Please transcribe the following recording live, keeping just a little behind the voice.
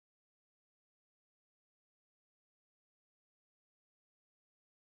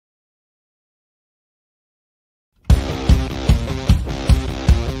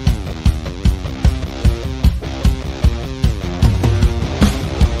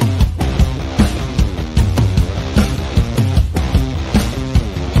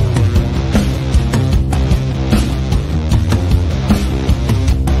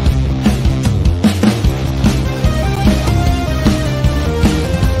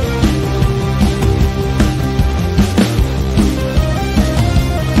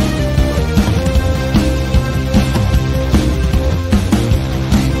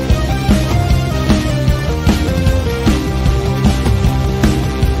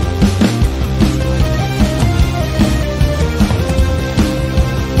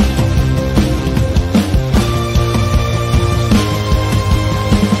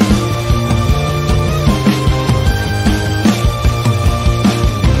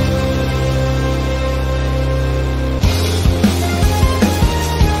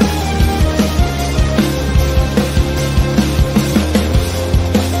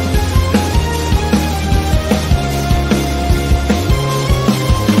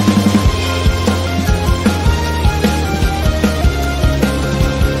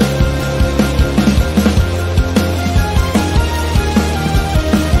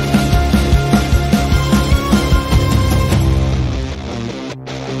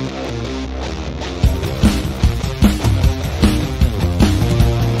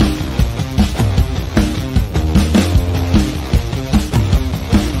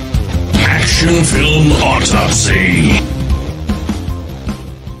Action Film Autopsy.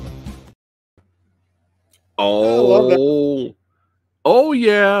 Oh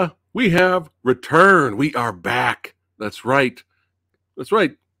yeah, we have returned. We are back. That's right. That's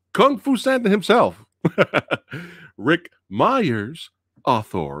right. Kung Fu Santa himself. Rick Myers,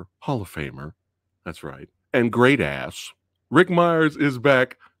 author, Hall of Famer. That's right. And great ass. Rick Myers is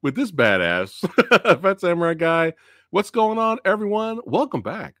back with this badass. PhatSamuraiGuy. What's going on, everyone? Welcome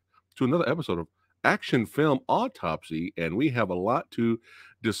back to another episode of Action Film Autopsy. And we have a lot to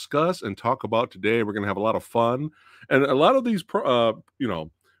discuss and talk about today. We're going to have a lot of fun. And a lot of these,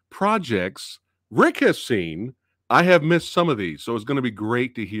 projects Rick has seen. I have missed some of these. So it's going to be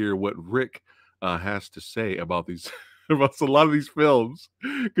great to hear what Rick has to say about these, about a lot of these films,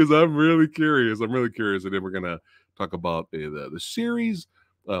 because I'm really curious. And then we're going to talk about the series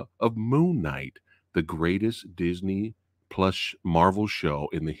of Moon Knight, the greatest Disney plus Marvel show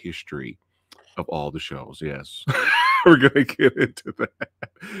in the history of all the shows. Yes. We're going to get into that.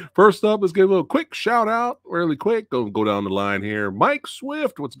 First up, let's give a little quick shout out, really quick. Go down the line here. Mike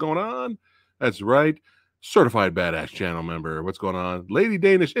Swift, what's going on? That's right. Certified Badass channel member. What's going on? Lady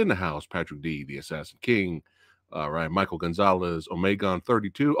Danish in the house. Patrick D, the Assassin King. All right. Michael Gonzalez, Omegon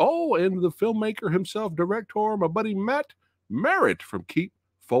 32. Oh, and the filmmaker himself, director, my buddy Matt Merritt from Keep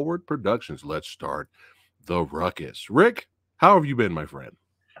Forward Productions. Let's start the ruckus. Rick, how have you been, my friend?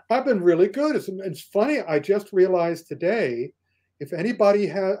 I've been really good. It's funny. I just realized today, if anybody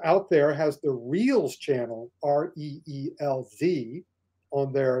out there has the Reels channel, REELZ,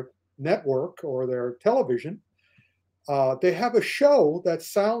 on their network or their television, they have a show that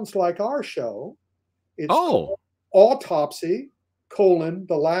sounds like our show. It's called Autopsy, the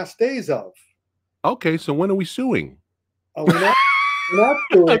Last Days of. Okay, so when are we suing? We're not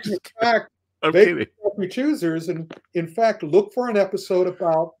suing. In fact, they be choosers, and in fact, look for an episode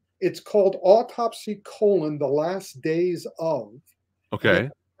about. It's called Autopsy, the Last Days of. Okay.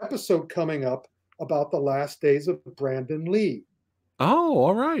 Episode coming up about the last days of Brandon Lee. Oh,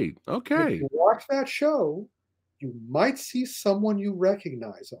 all right. Okay. If you watch that show, you might see someone you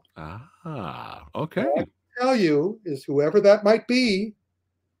recognize. Okay. What I can tell you is whoever that might be,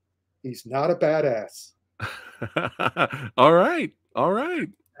 he's not a badass. All right. All right.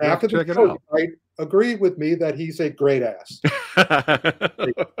 After the show, you might agree with me that he's a great ass. A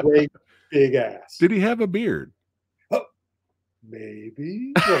great big ass. Did he have a beard?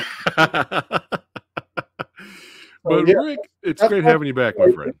 Maybe. But yeah, Rick, it's great having you back,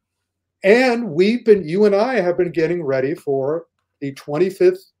 my friend. And you and I have been getting ready for the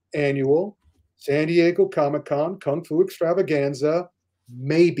 25th annual San Diego Comic-Con Kung Fu Extravaganza.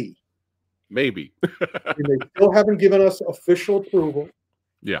 Maybe. They still haven't given us official approval.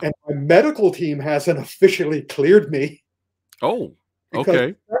 Yeah. And my medical team hasn't officially cleared me. Oh,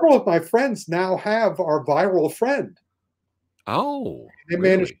 okay. Several of my friends now have our viral friend. Oh, they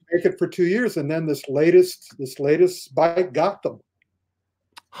managed to make it for 2 years, and then this latest bite got them.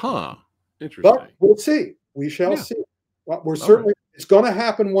 Huh. Interesting. But we'll see. We shall see. Well, we're certainly it's going to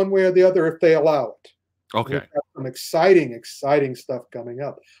happen one way or the other if they allow it. Okay. We've got some exciting stuff coming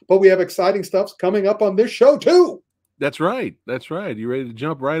up. But we have exciting stuff coming up on this show too. That's right. That's right. You ready to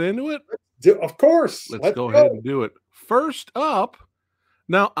jump right into it? Of course. Let's go ahead and do it. First up,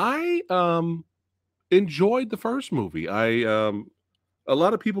 now I enjoyed the first movie. A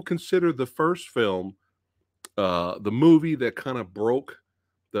lot of people consider the first film the movie that kind of broke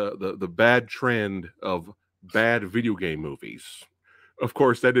the bad trend of bad video game movies. Of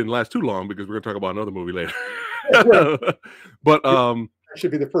course, that didn't last too long because we're going to talk about another movie later. But that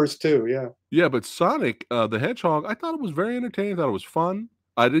should be the first two, yeah. Yeah, but Sonic the Hedgehog, I thought it was very entertaining. I thought it was fun.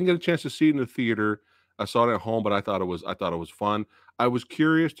 I didn't get a chance to see it in the theater. I saw it at home, but I thought it was fun. I was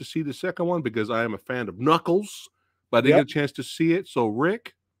curious to see the second one because I am a fan of Knuckles, but I didn't get a chance to see it. So,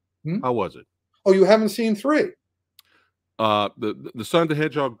 Rick, how was it? Oh, you haven't seen 3? The Sonic the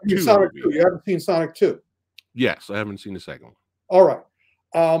Hedgehog 2. Sonic 2. You haven't seen Sonic 2? Yes, I haven't seen the second one. All right.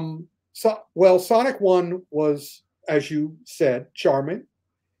 Well, Sonic 1 was, as you said, charming.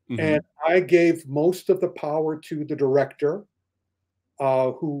 Mm-hmm. And I gave most of the power to the director,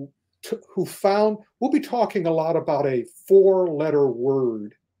 who found, we'll be talking a lot about a 4-letter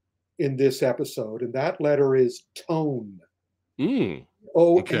word in this episode, and that letter is tone. O-N-E.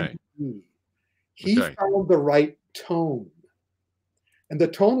 Okay. He found the right tone. And the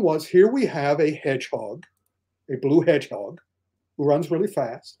tone was, here we have a hedgehog, a blue hedgehog, who runs really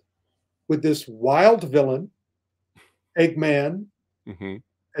fast, with this wild villain, Eggman,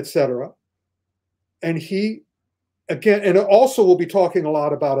 etc. And he, again, and also we'll be talking a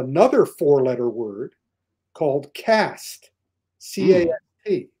lot about another 4-letter word called cast,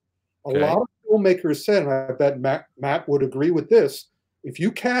 C-A-S-T. A lot of filmmakers said, and I bet Matt would agree with this, if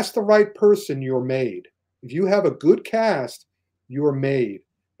you cast the right person, you're made. If you have a good cast, you're made.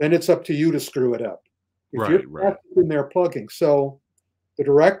 Then it's up to you to screw it up. If you're in there plugging. So the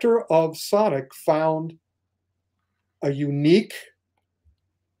director of Sonic found a unique,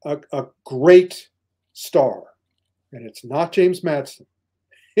 a great star. And it's not James Madsen.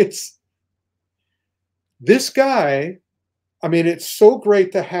 It's this guy. I mean, it's so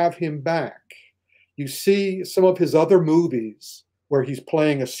great to have him back. You see some of his other movies where he's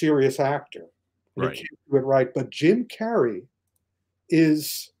playing a serious actor. Right. He can't do it right. But Jim Carrey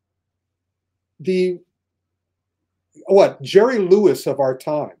is the Jerry Lewis of our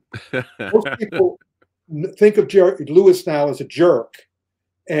time. Most people think of Jerry Lewis now as a jerk.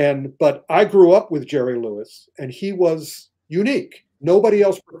 But I grew up with Jerry Lewis, and he was unique. Nobody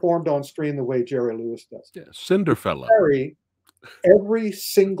else performed on screen the way Jerry Lewis does. Yeah, Cinderfella. Every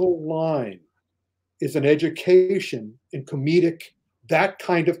single line is an education in that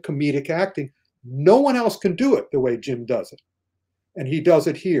kind of comedic acting. No one else can do it the way Jim does it. And he does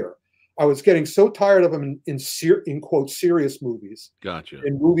it here. I was getting so tired of him in quote, serious movies. Gotcha.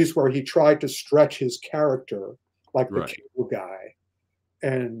 In movies where he tried to stretch his character, like the Cable Guy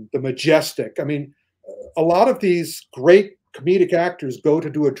and the Majestic. I mean, a lot of these great comedic actors go to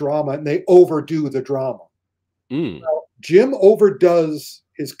do a drama and they overdo the drama. Now, Jim overdoes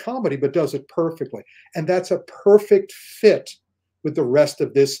his comedy, but does it perfectly. And that's a perfect fit with the rest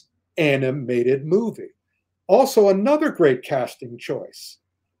of this animated movie. Also, another great casting choice.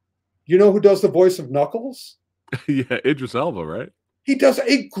 You know who does the voice of Knuckles? Yeah, Idris Elba, right? He does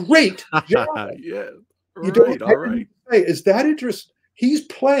a great job. Yeah, right, all right. Is that Idris? He's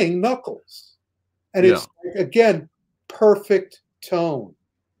playing Knuckles. And it's, again, perfect tone.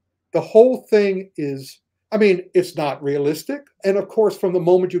 The whole thing is, I mean, it's not realistic. And of course, from the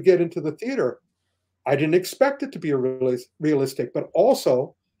moment you get into the theater, I didn't expect it to be realistic, but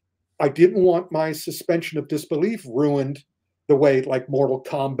also I didn't want my suspension of disbelief ruined the way like Mortal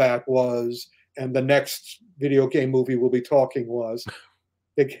Kombat was and the next video game movie we'll be talking was.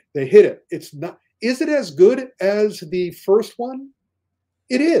 They hit it. It's not. Is it as good as the first one?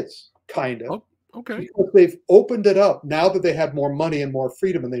 It is, kind of. Oh, okay. Because they've opened it up now that they had more money and more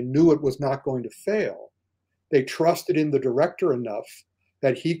freedom and they knew it was not going to fail. They trusted in the director enough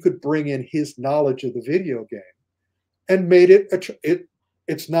that he could bring in his knowledge of the video game and made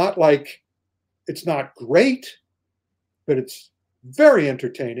it's not like, it's not great, but it's very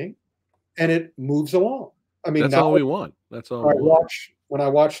entertaining and it moves along. I mean, that's all we want. That's all we want. When I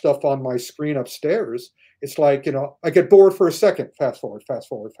watch stuff on my screen upstairs, it's like, you know, I get bored for a second. Fast forward, fast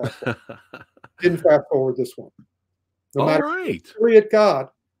forward, fast forward. Didn't fast forward this one. No matter how silly it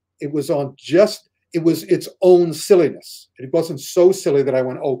got, it was on it was its own silliness. It wasn't so silly that I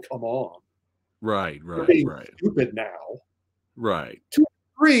went, oh, come on. Right. Stupid now. Right. 2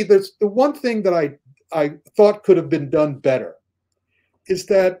 or 3, there's the one thing that I thought could have been done better is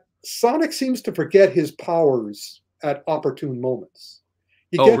that Sonic seems to forget his powers at opportune moments.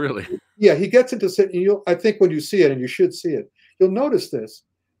 Really? Yeah, he gets into I think when you see it, and you should see it, you'll notice this.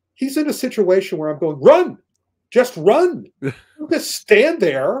 He's in a situation where I'm going, run, just run. Just stand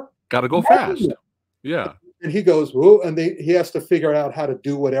there. Got to go fast. Yeah. And he goes, whoa, and he has to figure out how to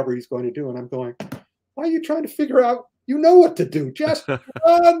do whatever he's going to do. And I'm going, why are you trying to figure out? You know what to do. Just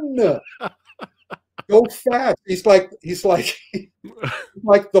run. Go fast. He's like the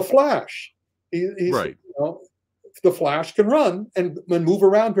Flash. He's right. You know, the Flash can run and move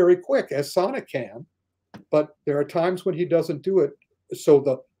around very quick, as Sonic can, but there are times when he doesn't do it, so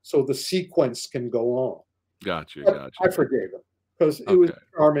the sequence can go on. Gotcha. I forgave him because it was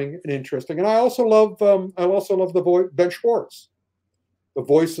charming and interesting, and I also love the voice Ben Schwartz, the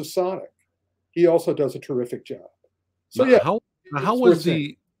voice of Sonic. He also does a terrific job. So yeah, how was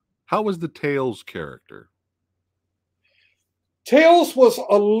the Tails character? Tails was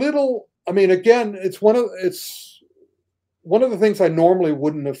a little. I mean, again, it's one of the things I normally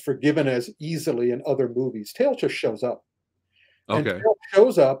wouldn't have forgiven as easily in other movies. Tails just shows up. And Tails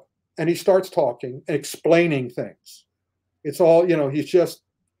shows up and he starts talking and explaining things. It's all, you know, he's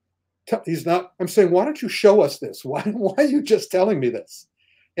not, I'm saying, why don't you show us this? Why are you just telling me this?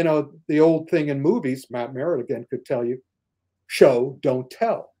 You know, the old thing in movies, Matt Merritt again could tell you, show, don't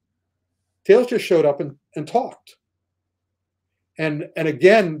tell. Tails just showed up and talked. And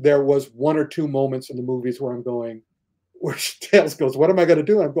again, there was 1 or 2 moments in the movies where I'm going, where Tails goes, what am I going to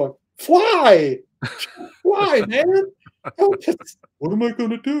do? And I'm going, fly, man. What am I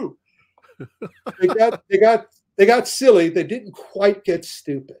going to do? They got silly. They didn't quite get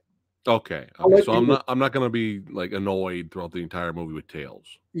stupid. Okay. I'll Okay. let So you. I'm not gonna be like annoyed throughout the entire movie with Tails.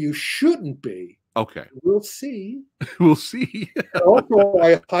 You shouldn't be. Okay. We'll see. We'll see. And also,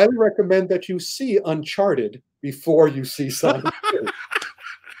 I highly recommend that you see Uncharted before you see Sonic 2.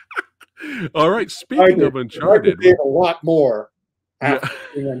 All right. I Speaking did. of I could Uncharted, give a lot more yeah. after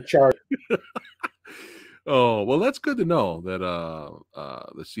seeing Uncharted. Oh, well, that's good to know that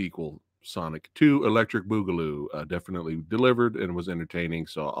the sequel Sonic 2 Electric Boogaloo definitely delivered and was entertaining,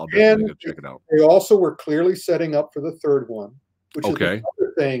 so I'll definitely And go check it out. they also were clearly setting up for the third one, which is Okay.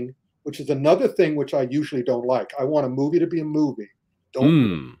 another thing, which I usually don't like. I want a movie to be a movie. Don't put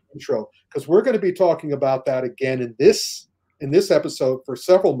an Mm. intro, because we're going to be talking about that again in this episode for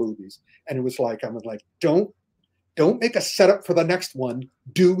several movies. And it was like, I was like, don't make a setup for the next one.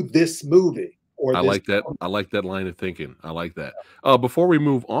 Do this movie or I this. like that. I like that line of thinking. I like that. Before we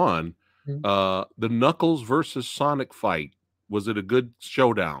move on, Mhm. the Knuckles versus Sonic fight, was it a good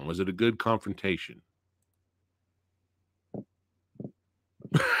showdown? Was it a good confrontation?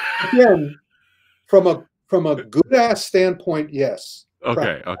 Again, from a good ass standpoint, yes.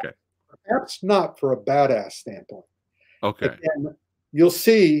 Okay. Okay. Perhaps not for a badass standpoint. Okay. Again, you'll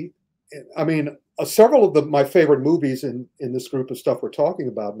see. I mean, several of my favorite movies in this group of stuff we're talking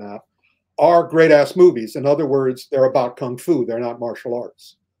about now are great ass movies. In other words, they're about kung fu. They're not martial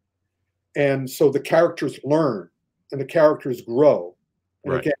arts, and so the characters learn and the characters grow.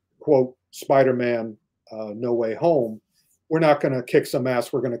 And Right. again, quote Spider-Man, No Way Home, we're not going to kick some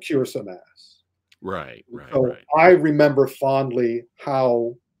ass. We're going to cure some ass. Right. Right. So Right. I remember fondly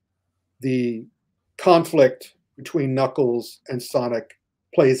how the conflict between Knuckles and Sonic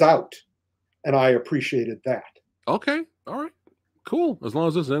plays out, and I appreciated that. Okay. All right. Cool. As long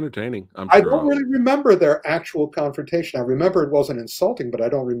as it's entertaining, I'm I sure don't really remember their actual confrontation. I remember it wasn't insulting, but I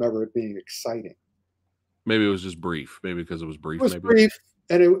don't remember it being exciting. maybe it was just brief. Maybe because it was It brief. was Maybe. brief,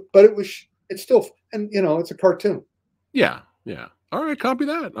 but it's still, and it's a cartoon. Yeah. Yeah. All right. Copy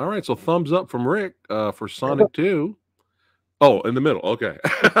that. All right. So thumbs up from Rick for Sonic 2. Oh, in the middle. Okay.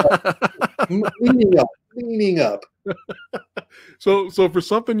 Leaning up. So for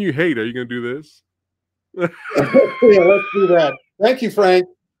something you hate, are you going to do this? Yeah, let's do that. Thank you, Frank.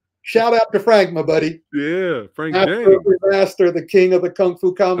 Shout out to Frank, my buddy. Yeah, Frank Master James. of the Master, the king of the Kung Fu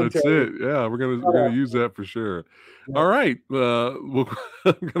That's commentary. it. Yeah, we're gonna use that for sure. Yeah. All right, we're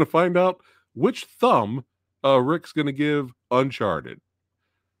gonna find out which thumb Rick's gonna give Uncharted.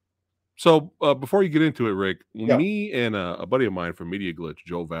 So before you get into it, Rick, Yeah. me and a buddy of mine from Media Glitch,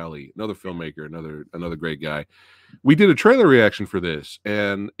 Joe Valley, another filmmaker, another great guy, we did a trailer reaction for this,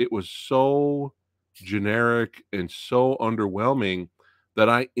 and it was so generic and so underwhelming that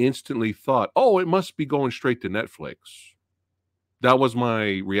I instantly thought, "Oh, it must be going straight to Netflix." That was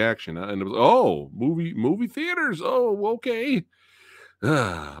my reaction, and it was, "Oh, movie theaters. Oh, okay."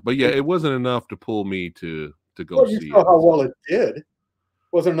 But yeah, it wasn't enough to pull me to go Well, you see saw it. how well it did.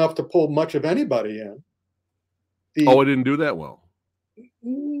 Wasn't enough to pull much of anybody in. Oh, it didn't do that well.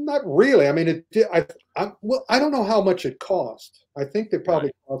 Not really. I mean, it did. Well, I don't know how much it cost. I think they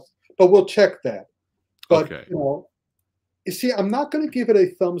probably cost, but we'll check that. But Okay. you see, I'm not going to give it a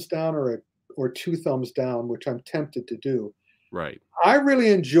thumbs down or two thumbs down, which I'm tempted to do. Right. I really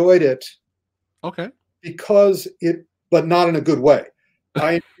enjoyed it Okay. because but not in a good way.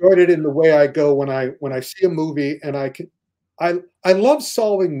 I enjoyed it in the way I go when I see a movie and I love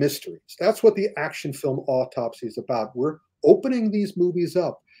solving mysteries. That's what the action film Autopsy is about. We're opening these movies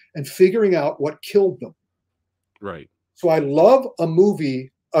up and figuring out what killed them. Right. So I love a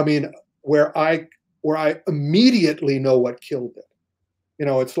movie, where I immediately know what killed it.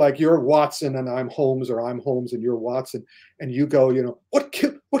 It's like you're Watson and I'm Holmes, or I'm Holmes and you're Watson, and you go, what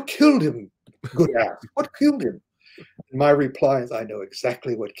killed him? Good ass. What killed him? And my reply is, I know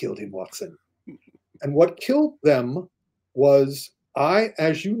exactly what killed him, Watson. And what killed them was,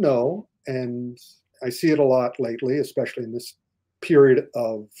 as you know, and I see it a lot lately, especially in this period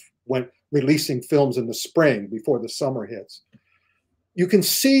of when releasing films in the spring before the summer hits. You can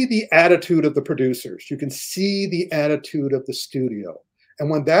see the attitude of the producers. You can see the attitude of the studio. And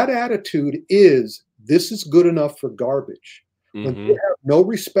when that attitude is, this is good enough for garbage, when they have no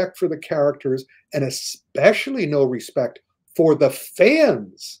respect for the characters and especially no respect for the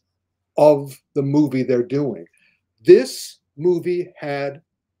fans of the movie they're doing. This movie had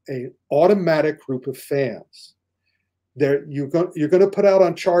an automatic group of fans. You're going to put out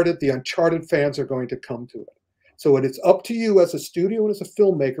Uncharted. The Uncharted fans are going to come to it. So it's up to you as a studio and as a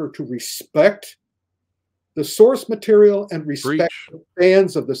filmmaker to respect the source material and respect the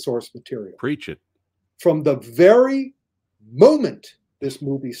fans of the source material. Preach it. From the very moment this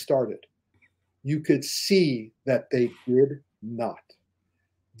movie started, you could see that they did not.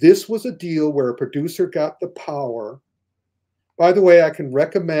 This was a deal where a producer got the power. By the way, I can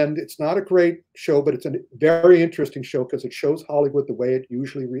recommend, it's not a great show, but it's a very interesting show because it shows Hollywood the way it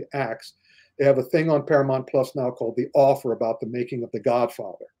usually reacts. They have a thing on Paramount Plus now called The Offer about the making of The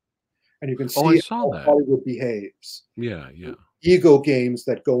Godfather. And you can I see saw how that. Hollywood behaves. Yeah, yeah. Ego games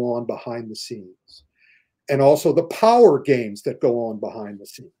that go on behind the scenes. And also the power games that go on behind the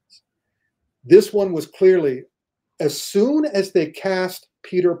scenes. This one was clearly, as soon as they cast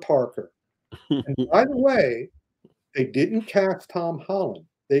Peter Parker, and by the way, they didn't cast Tom Holland.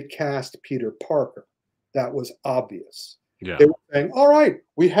 They cast Peter Parker. That was obvious. Yeah. They were saying, all right,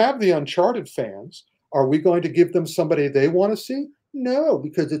 we have the Uncharted fans. Are we going to give them somebody they want to see? No,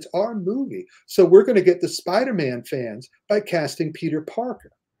 because it's our movie. So we're going to get the Spider-Man fans by casting Peter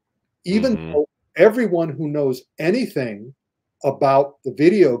Parker. Even though everyone who knows anything about the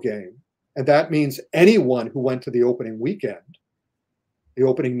video game, and that means anyone who went to the opening weekend, the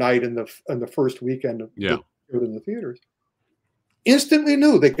opening night and the first weekend of in the theaters, instantly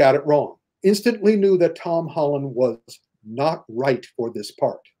knew they got it wrong. Instantly knew that Tom Holland was not right for this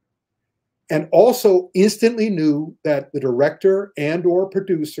part. And also instantly knew that the director and or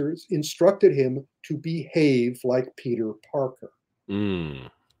producers instructed him to behave like Peter Parker.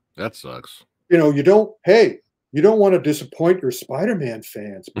 That sucks. You know, you don't want to disappoint your Spider-Man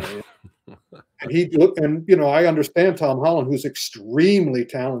fans, man. And you know, I understand Tom Holland, who's extremely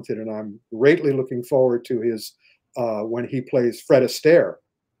talented, and I'm greatly looking forward to his when he plays Fred Astaire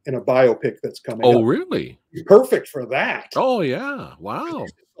in a biopic that's coming up. Oh, really? He's perfect for that. Oh, yeah. Wow.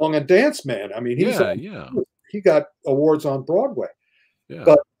 He's a song and dance man. I mean, he got awards on Broadway. Yeah.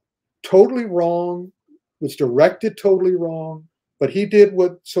 But totally wrong, was directed totally wrong. But he did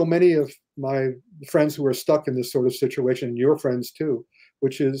what so many of my friends who are stuck in this sort of situation, and your friends too,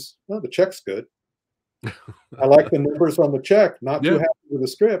 which is, well, the check's good. I like the numbers on the check, not too happy with the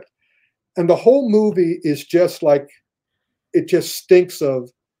script. And the whole movie is just like, it just stinks of,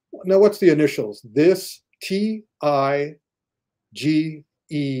 now what's the initials? This TIGEFG.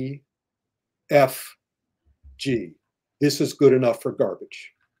 This is good enough for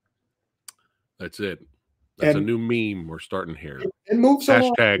garbage. That's it. That's a new meme we're starting here. It moves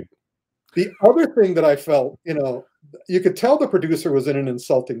along. Hashtag. The other thing that I felt, you know, you could tell the producer was in an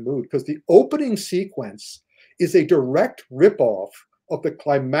insulting mood because the opening sequence is a direct ripoff of the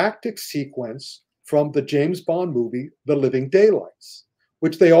climactic sequence from the James Bond movie, The Living Daylights,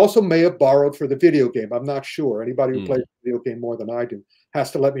 which they also may have borrowed for the video game. I'm not sure. Anybody who plays the video game more than I do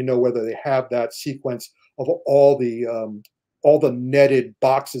has to let me know whether they have that sequence of all the netted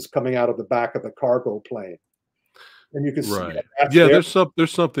boxes coming out of the back of the cargo plane. And you can see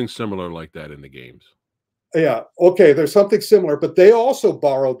there's something similar like that in the games. Yeah, okay, there's something similar, but they also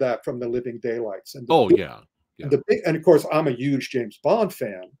borrowed that from The Living Daylights. And and of course, I'm a huge James Bond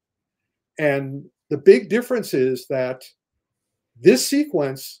fan. And the big difference is that this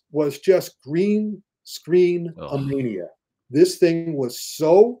sequence was just green screen mania. This thing was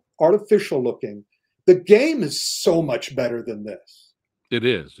so artificial looking. The game is so much better than this. It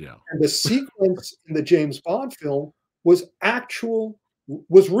is, yeah. And the sequence in the James Bond film was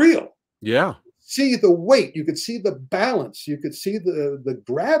real. Yeah. See the weight, you could see the balance, you could see the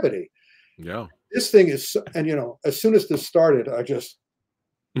gravity. Yeah. This thing is, and you know, as soon as this started, I just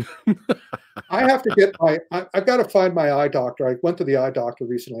I have to get I've got to find my eye doctor. I went to the eye doctor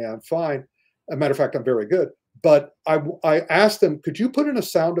recently. I'm fine. As a matter of fact, I'm very good. But I asked them, could you put in a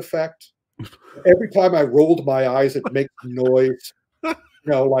sound effect? Every time I rolled my eyes, it makes noise. You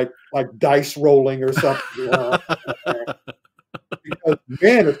know, like dice rolling or something. You know? Because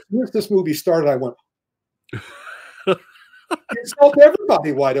man, as soon as this movie started, I went, insult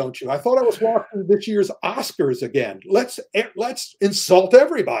everybody, why don't you? I thought I was watching this year's Oscars again. Let's insult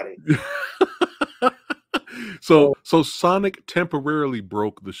everybody. So Sonic temporarily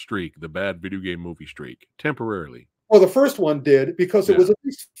broke the streak, the bad video game movie streak, temporarily. Well, the first one did because it was at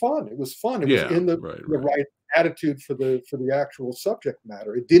least fun. It was fun. It was in the right attitude for the actual subject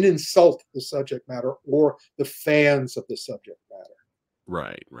matter. It didn't insult the subject matter or the fans of the subject matter.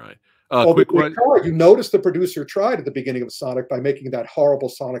 Right, right. You notice the producer tried at the beginning of Sonic by making that horrible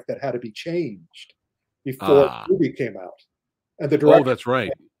Sonic that had to be changed before the movie came out. And the director, that's right.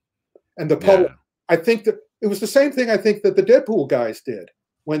 And the public, I think that it was the same thing I think that the Deadpool guys did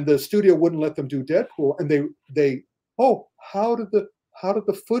when the studio wouldn't let them do Deadpool, and they how did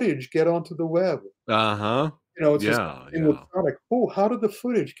the footage get onto the web? Uh-huh. You know, it's with Sonic. How did the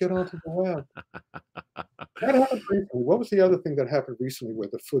footage get onto the web? That happened recently. What was the other thing that happened recently with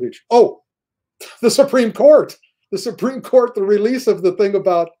the footage? Oh, the Supreme Court. The Supreme Court, the release of the thing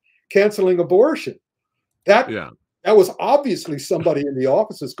about canceling abortion. That that was obviously somebody in the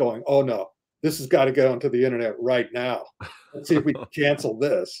offices going, "Oh no, this has got to get onto the internet right now. Let's see if we can cancel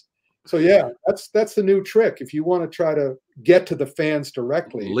this." So yeah, that's the new trick. If you want to try to get to the fans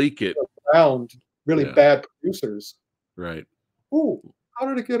directly, Leak it. around really Yeah. bad producers. Right. Ooh, how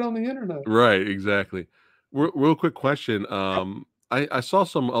did it get on the internet? Right. Exactly. Real quick question. I saw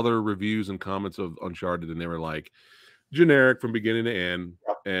some other reviews and comments of Uncharted, and they were like generic from beginning to end.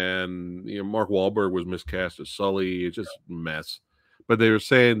 And Mark Wahlberg was miscast as Sully. It's just a mess. But they were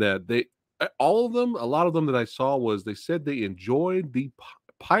saying that all of them, a lot of them that I saw they said they enjoyed the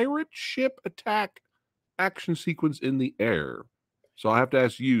pirate ship attack action sequence in the air. So I have to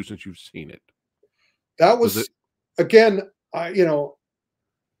ask you, since you've seen it. That was again,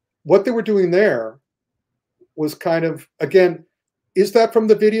 what they were doing there was kind of, again, is that from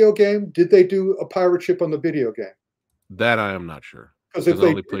the video game? Did they do a pirate ship on the video game? That I am not sure. Because I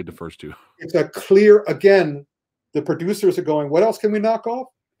only played the first two. It's a clear, again, the producers are going, what else can we knock off?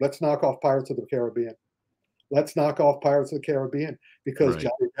 Let's knock off Pirates of the Caribbean. Let's knock off Pirates of the Caribbean because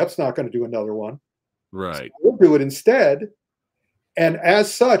Johnny Depp's not going to do another one. Right. So we'll do it instead. And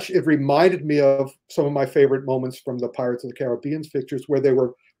as such, it reminded me of some of my favorite moments from the Pirates of the Caribbean pictures where they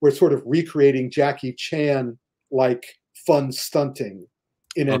were sort of recreating Jackie Chan-like fun stunting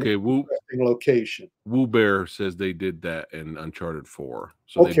in an interesting location. Woo Bear says they did that in Uncharted 4.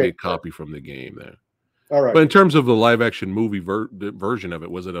 So they made copy from the game there. All right. But in terms of the live action movie version of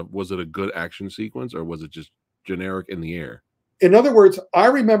it, was it a good action sequence, or was it just generic in the air? In other words, I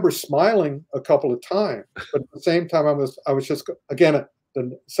remember smiling a couple of times, but at the same time, I was just, again,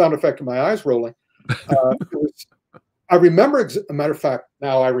 the sound effect of my eyes rolling. I remember, a matter of fact,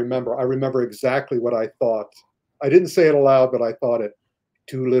 now I remember exactly what I thought. I didn't say it aloud, but I thought it.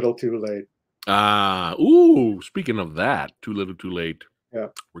 Too little, too late. Speaking of that, too little, too late. Yeah,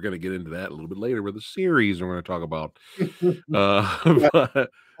 we're going to get into that a little bit later with the series we're going to talk about.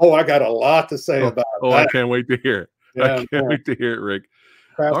 I got a lot to say about that. I can't wait to hear it. Yeah, I can't wait to hear it, Rick.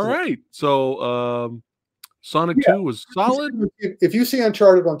 All right. So Sonic 2 was solid. If you see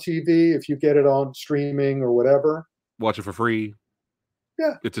Uncharted on TV, if you get it on streaming or whatever, watch it for free.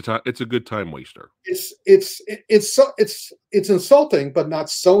 Yeah, it's a good time waster. It's insulting, but not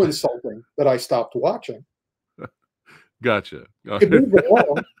so insulting that I stopped watching. Gotcha. It moves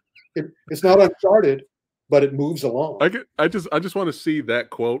along. It's not Uncharted, but it moves along. I just want to see that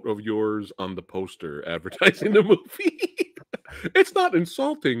quote of yours on the poster advertising the movie. It's not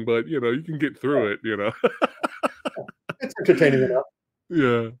insulting, but you can get through it. It's entertaining enough.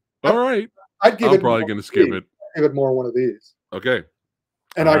 Yeah. All right. I'm probably going to skip it. Give it more one of these. Okay.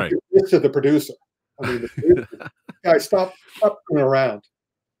 And I give this to the producer. I mean, the producer. Guys, stop going around.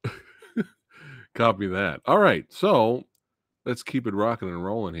 Copy that. All right. So let's keep it rocking and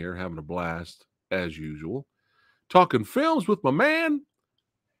rolling here, having a blast as usual. Talking films with my man.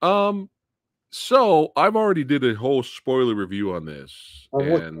 So I've already did a whole spoiler review on this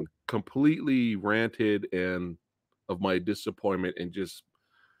and completely ranted and of my disappointment, and just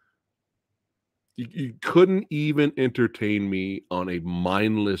you couldn't even entertain me on a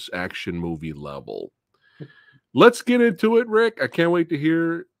mindless action movie level. Let's get into it, Rick. I can't wait to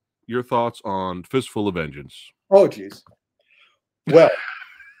hear your thoughts on Fistful of Vengeance. Oh, geez. Well,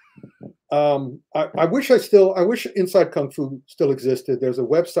 I wish Inside Kung Fu still existed. There's a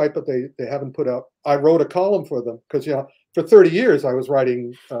website, but they haven't put up. I wrote a column for them because for 30 years I was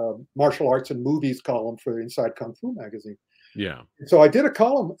writing martial arts and movies column for Inside Kung Fu magazine. Yeah. So I did a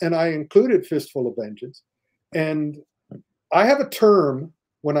column and I included Fistful of Vengeance. And I have a term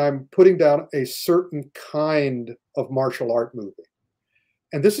when I'm putting down a certain kind of martial art movie.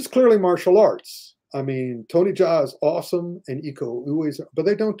 And this is clearly martial arts. I mean, Tony Jaa is awesome and Iko Uwais, but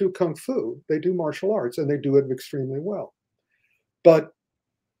they don't do Kung Fu. They do martial arts and they do it extremely well. But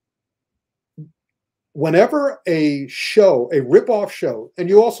whenever a rip-off show, and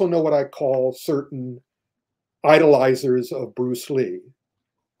you also know what I call certain idolizers of Bruce Lee.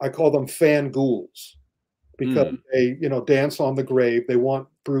 I call them fangools because they, dance on the grave. They want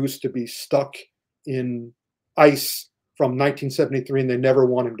Bruce to be stuck in ice from 1973 and they never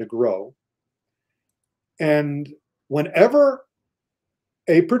want him to grow. And whenever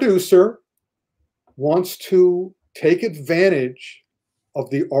a producer wants to take advantage of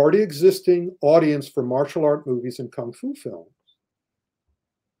the already existing audience for martial art movies and Kung Fu films,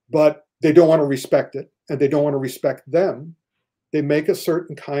 but they don't want to respect it, and they don't want to respect them, they make a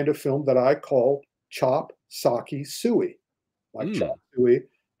certain kind of film that I call chop, sake, sui. Like chop suey,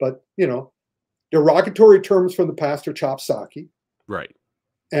 but, derogatory terms from the past are chop sake. Right.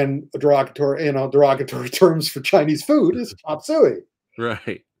 And derogatory terms for Chinese food is chop suey.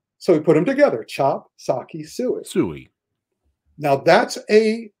 Right. So we put them together: chop, sake, sui. Sui. Now that's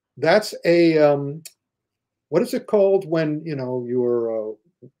a what is it called when you're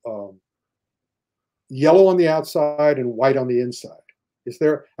yellow on the outside and white on the inside? Is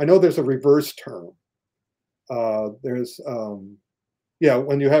there? I know there's a reverse term. There's yeah,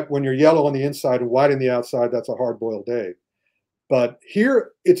 when you're yellow on the inside and white on the outside, that's a hard-boiled egg. But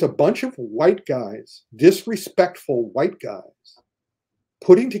here it's a bunch of white guys, disrespectful white guys,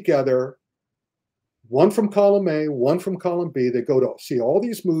 putting together one from column A, one from column B. They go to see all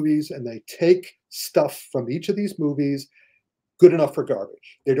these movies and they take stuff from each of these movies, good enough for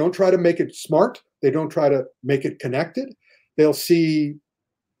garbage. They don't try to make it smart. They don't try to make it connected. They'll see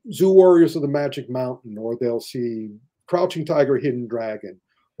Zoo Warriors of the Magic Mountain, or they'll see Crouching Tiger, Hidden Dragon,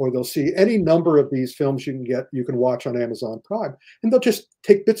 or they'll see any number of these films you can watch on Amazon Prime, and they'll just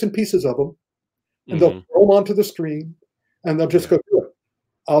take bits and pieces of them, and they'll throw them onto the screen, and they'll just go through it.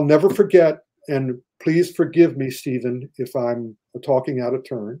 I'll never forget, and please forgive me, Stephen, if I'm talking out of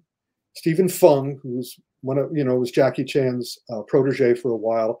turn. Stephen Fung, who's was Jackie Chan's protege for a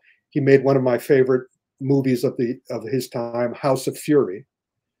while. He made one of my favorite movies of his time, House of Fury.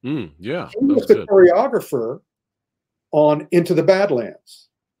 Yeah, he was the choreographer on Into the Badlands.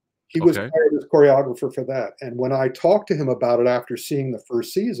 He was hired as choreographer for that. And when I talked to him about it after seeing the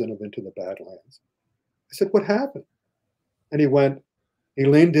first season of Into the Badlands, I said, "What happened?" And he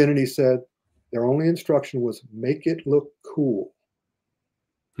leaned in and he said, "Their only instruction was make it look cool.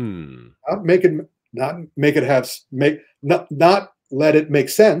 Not let it make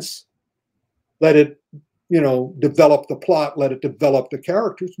sense. Let it, develop the plot. Let it develop the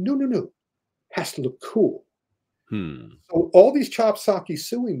characters. No. Has to look cool." So all these chop sake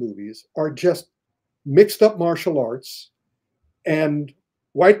sui movies are just mixed up martial arts and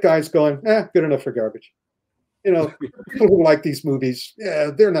white guys going, good enough for garbage. People who like these movies,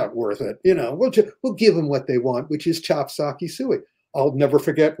 they're not worth it. We'll give them what they want, which is chop sake sui. I'll never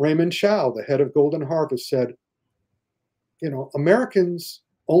forget Raymond Chow, the head of Golden Harvest, said, Americans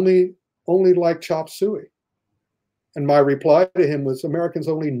only like chop suey. And my reply to him was, Americans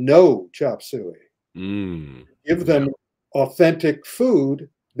only know chop suey. Give them authentic food,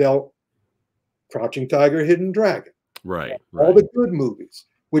 they'll Crouching Tiger, Hidden Dragon. Right. All the good movies,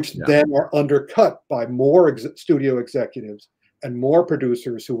 which then are undercut by more studio executives and more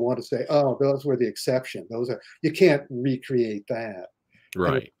producers who want to say, "Oh, those were the exception. You can't recreate that."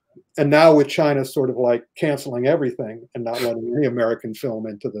 Right. And now with China sort of like canceling everything and not letting any American film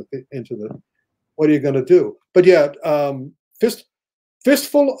into the what are you going to do? But yeah,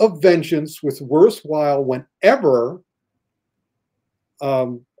 Fistful of Vengeance was worthwhile whenever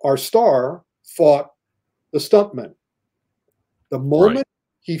our star fought the stuntman. The moment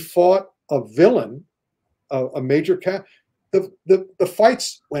he fought a villain, a major the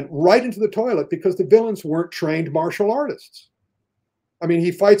fights went right into the toilet because the villains weren't trained martial artists. I mean,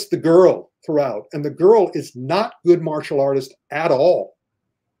 he fights the girl throughout, and the girl is not good martial artist at all.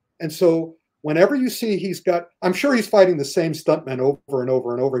 And so whenever you see I'm sure he's fighting the same stuntmen over and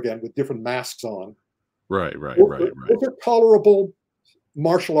over and over again with different masks on. Right. Those are tolerable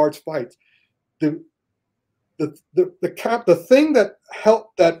martial arts fights. The thing that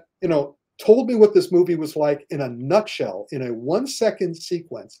helped told me what this movie was like in a nutshell, in a 1-second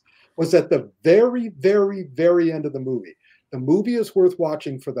sequence, was at the very, very, very end of the movie. The movie is worth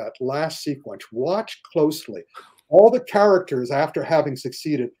watching for that last sequence. Watch closely. All the characters, after having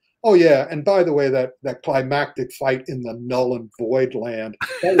succeeded, oh yeah, and by the way, that climactic fight in the null and void land,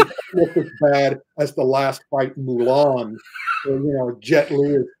 that was almost as bad as the last fight in Mulan, where, Jet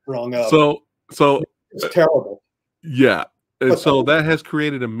Li is sprung up. So it's terrible. Yeah. And so that has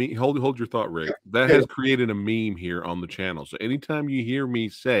created a meme. Hold your thought, Rick. That has created a meme here on the channel. So anytime you hear me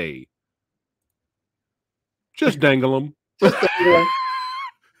say, just dangle them.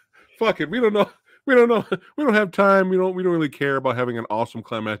 Fuck it. We don't know. We don't have time. We don't really care about having an awesome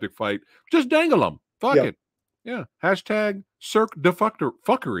climactic fight. Just dangle them. Fuck it. Yeah. Hashtag Cirque de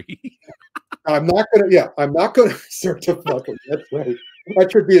fuckery. I'm not gonna Cirque de fuckery. That's right.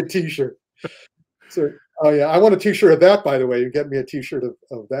 That should be a t-shirt. So, oh yeah, I want a t-shirt of that, by the way. You get me a t-shirt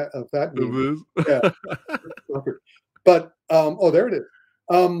of that meme. Yeah. But there it is.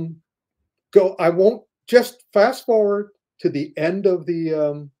 I won't just fast forward to the end of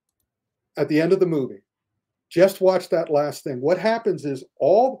at the end of the movie. Just watch that last thing. What happens is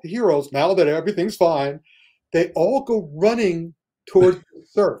all the heroes, now that everything's fine, they all go running towards the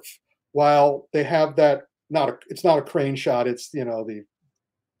surf while they have that it's not a crane shot, it's the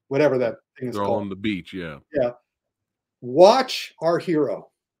whatever that thing is They're called. all on the beach, yeah. Yeah. Watch our hero.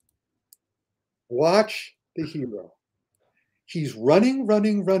 Watch the hero. he's running,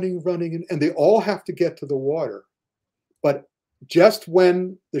 running, running, running, and they all have to get to the water. But just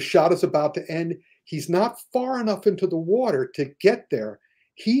when the shot is about to end, he's not far enough into the water to get there.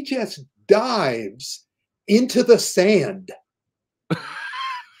 He just dives into the sand.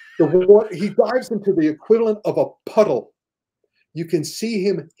 He dives into the equivalent of a puddle. You can see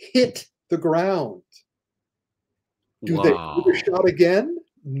him hit the ground. Do they do the shot again?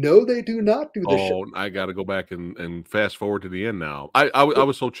 No, they do not do the shot. Oh, I got to go back and fast forward to the end now. I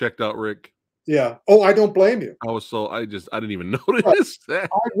was so checked out, Rick. Yeah. Oh, I don't blame you. I didn't even notice that.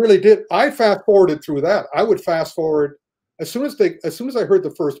 I really did. I fast forwarded through that. I would fast forward as soon as I heard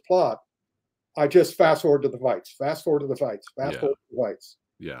the first plot. I just fast forward to the fights. Fast forward to the fights. Fast forward to the fights.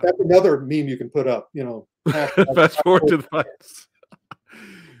 Yeah. That's another meme you can put up. Fast forward to the fights.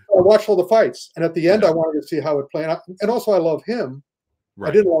 I watched all the fights, and at the end, I wanted to see how it played out. And also, I love him. Right.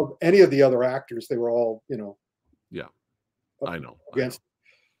 I didn't love any of the other actors. They were all, Yeah, I know. Against,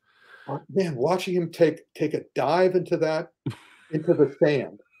 man, watching him take a dive into the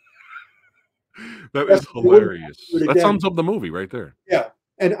sand. That is hilarious. That sums up the movie right there. Yeah,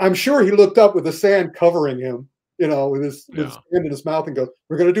 and I'm sure he looked up with the sand covering him, with his sand in his mouth, and goes,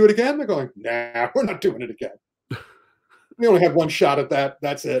 "We're going to do it again." They're going, "Nah, we're not doing it again." We only had one shot at that.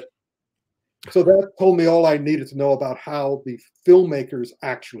 That's it. So that told me all I needed to know about how the filmmakers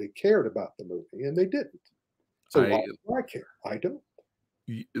actually cared about the movie, and they didn't. So why do I care? I don't.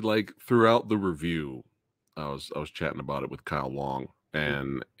 Like throughout the review, I was chatting about it with Kyle Long,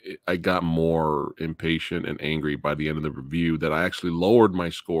 and I got more impatient and angry by the end of the review that I actually lowered my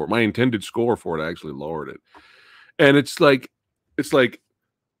score. My intended score for it, I actually lowered it. And it's like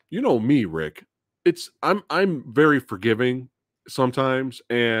me, Rick. I'm very forgiving sometimes,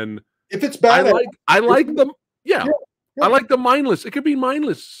 and if it's bad, I like them. Yeah. I like the mindless. It could be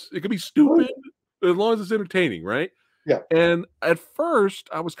mindless. It could be stupid, as long as it's entertaining, right? Yeah. And at first,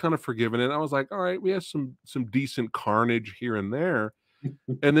 I was kind of forgiving it. I was like, all right, we have some decent carnage here and there.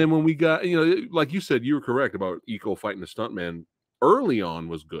 And then when we got, like you said, you were correct about Eco fighting the stuntman. Early on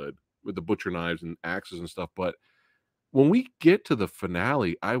was good with the butcher knives and axes and stuff, but when we get to the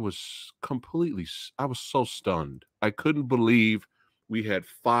finale, I was so stunned. I couldn't believe we had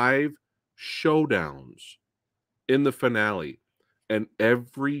 5 showdowns in the finale, and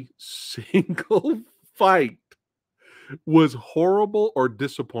every single fight was horrible or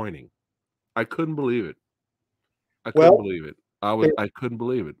disappointing. I couldn't believe it. I couldn't believe it. I couldn't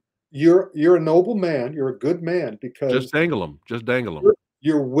believe it. You're a noble man. You're a good man because just dangle them. Just dangle them.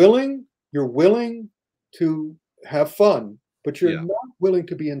 You're willing to have fun, but you're not willing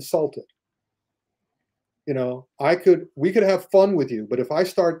to be insulted. We could have fun with you, but if I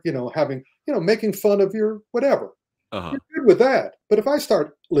start, making fun of your whatever, you're good with that. But if I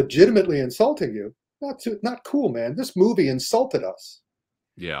start legitimately insulting you, not cool, man. This movie insulted us.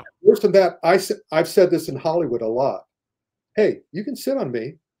 Yeah. Worse than that, I've said this in Hollywood a lot. Hey, you can sit on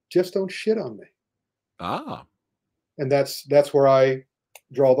me, just don't shit on me. And that's where I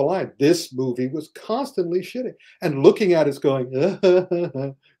draw the line. This movie was constantly shitting and looking at us going,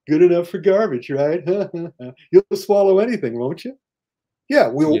 good enough for garbage, right? You'll swallow anything, won't you? Yeah,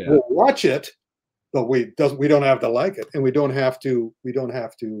 we'll watch it, but we don't have to like it, and we don't have to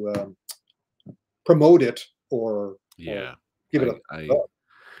promote it or give it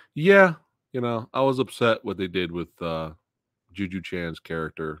I was upset what they did with Juju Chan's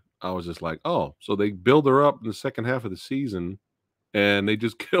character. I was just like, oh, so they build her up in the second half of the season and they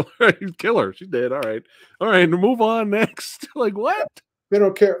just kill her. She's dead. All right, move on next. Like, what? They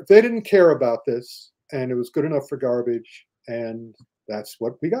don't care. They didn't care about this, and it was good enough for garbage, and that's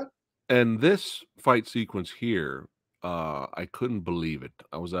what we got. And this fight sequence here, I couldn't believe it.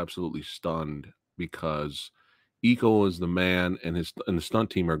 I was absolutely stunned because Eco is the man, and the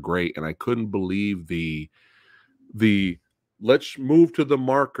stunt team are great, and I couldn't believe the let's move to the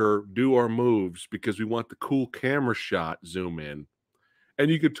marker, do our moves because we want the cool camera shot, zoom in. And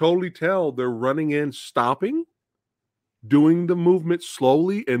you could totally tell they're running in, stopping, doing the movement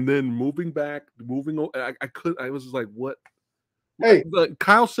slowly, and then moving back, moving. I was just like, what? Hey,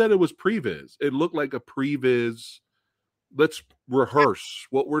 Kyle said it was previs. It looked like a previs. Let's rehearse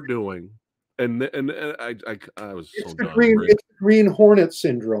what we're doing. And I was so done. It's the Green Hornet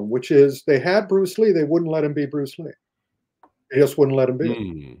syndrome, which is they had Bruce Lee, they wouldn't let him be Bruce Lee. They just wouldn't let him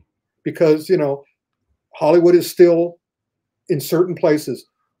be because Hollywood is still in certain places.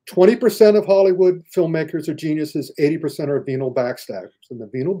 20% of Hollywood filmmakers are geniuses. 80% are venal backstabbers, and the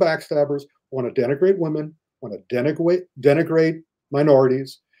venal backstabbers want to denigrate women, want to denigrate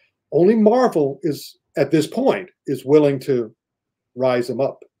minorities. Only Marvel is at this point is willing to rise them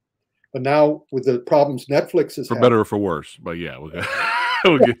up. But now with the problems Netflix has For had, better or for worse. But yeah,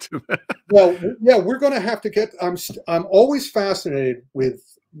 we'll get to that. well, yeah, we're going to have to get. I'm always fascinated with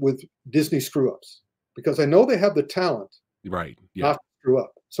Disney screw ups because I know they have the talent Right. Yeah. not to screw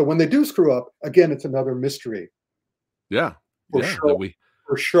up. So when they do screw up, again, it's another mystery Yeah. for Yeah. That we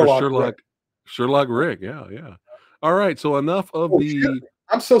for for Sherlock. Sherlock Rick. Yeah. Yeah. All right. So enough of Oh, shit. the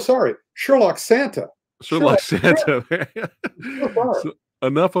I'm so sorry. Sherlock Santa. Sherlock Sherlock. Santa. So sorry. So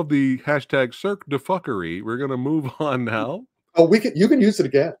enough of the hashtag Cirque de fuckery. We're gonna move on now. Oh, you can use it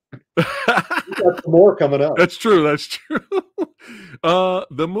again. We got some more coming up. That's true. That's true.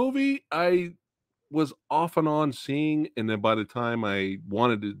 The movie I was off and on seeing, and then by the time I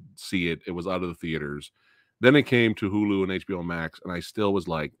wanted to see it, it was out of the theaters. Then it came to Hulu and HBO Max, and I still was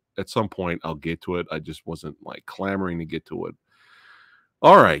like, at some point, I'll get to it. I just wasn't like clamoring to get to it.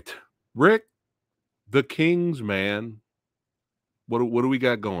 All right, Rick, The King's Man. What do we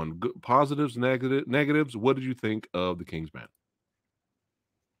got going? Positives, negatives. What did you think of The King's Man?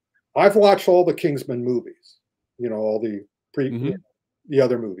 I've watched all the Kingsman movies. All the the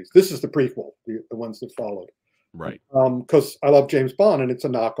other movies. This is the prequel, the ones that followed. Right. Because I love James Bond, and it's a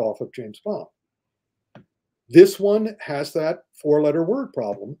knockoff of James Bond. This one has that four-letter word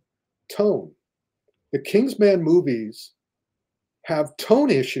problem, tone. The Kingsman movies have tone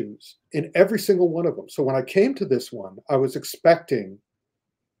issues in every single one of them. So when I came to this one, I was expecting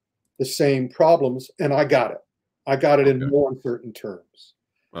the same problems, and I got it. I got it in more uncertain terms.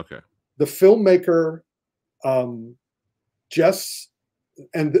 Okay. The filmmaker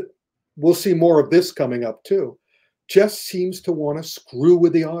and we'll see more of this coming up too, just seems to want to screw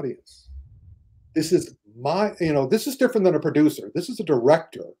with the audience. This is this is different than a producer. This is a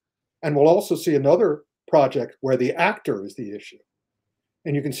director. And we'll also see another project where the actor is the issue.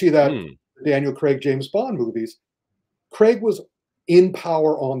 And you can see that in Daniel Craig, James Bond movies. Craig was in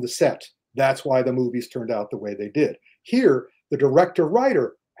power on the set. That's why the movies turned out the way they did. Here, the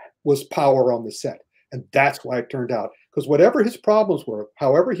director-writer was power on the set. And that's why it turned out. Because whatever his problems were,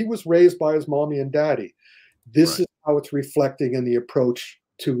 however he was raised by his mommy and daddy, this is how it's reflecting in the approach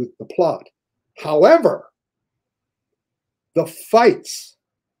to the plot. However, the fights,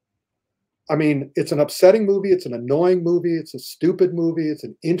 I mean, it's an upsetting movie, it's an annoying movie, it's a stupid movie, it's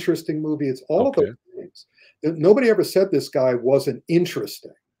an interesting movie, it's all of those things. Nobody ever said this guy wasn't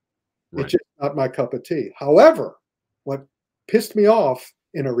interesting. It's just not my cup of tea. However, what pissed me off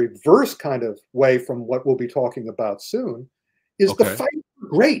in a reverse kind of way from what we'll be talking about soon is the fights were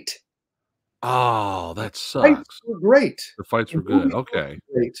great. Oh, that sucks. The fights were great. The fights were good. Okay.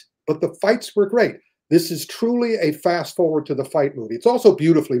 Great, but the fights were great. This is truly a fast forward to the fight movie. It's also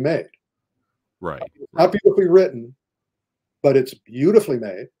beautifully made. Right. Not beautifully written, but it's beautifully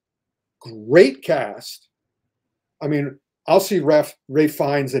made. Great cast. I mean, I'll see Ralph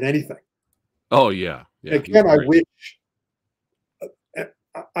Fiennes in anything. Oh, yeah. Again, I wish.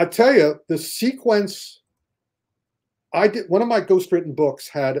 I tell you, the sequence, one of my ghostwritten books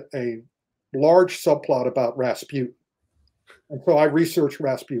had a large subplot about Rasputin. And so I researched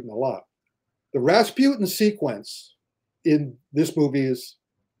Rasputin a lot. The Rasputin sequence in this movie is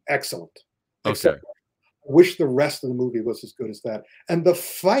excellent. Okay. Except I wish the rest of the movie was as good as that. And the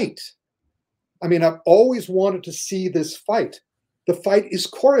fight, I mean, I've always wanted to see this fight. The fight is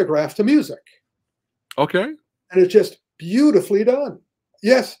choreographed to music. Okay. And it's just beautifully done.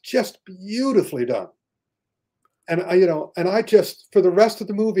 Yes, just beautifully done. And I just, for the rest of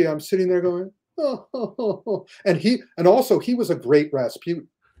the movie, I'm sitting there going, oh. And also he was a great Rasputin.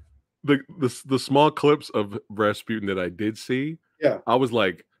 The small clips of Rasputin that I did see, I was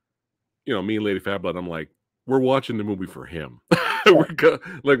like, me and Lady Fablette, I'm like, we're watching the movie for him.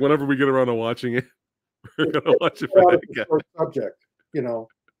 Like whenever we get around to watching it, we're gonna watch it for that guy. Subject,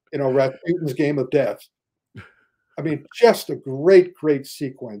 Rasputin's Game of Death. I mean, just a great, great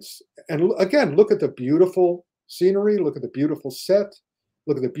sequence. And again, look at the beautiful scenery, look at the beautiful set,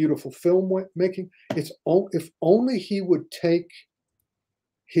 look at the beautiful film making. If only he would take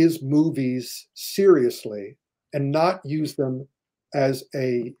his movies seriously and not use them as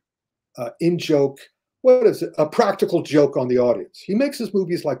a in-joke, a practical joke on the audience. He makes his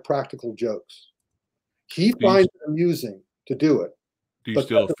movies like practical jokes. He finds it amusing to do it. Do you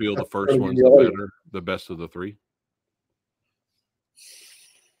still feel the first one's the best of the three?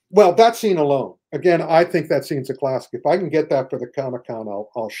 Well, that scene alone. Again, I think that scene's a classic. If I can get that for the Comic-Con,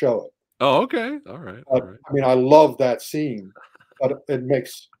 I'll show it. Oh, okay. All right. I mean, I love that scene, but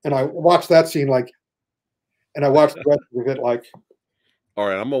and I watch that scene and I watch the rest of it like. All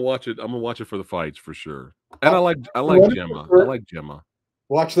right, I'm gonna watch it. I'm gonna watch it for the fights for sure. And I like Gemma. I like Gemma.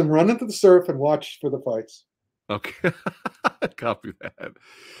 Watch them run into the surf and watch for the fights. Okay. Copy that.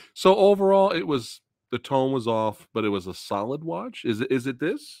 So overall, the tone was off, but it was a solid watch. Is it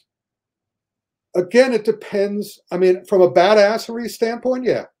this? Again, it depends. I mean, from a badassery standpoint,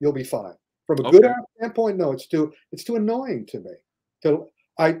 yeah, you'll be fine. From a good Okay. ass standpoint, no, it's too annoying to me. To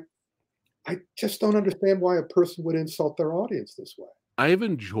I I just don't understand why a person would insult their audience this way. I've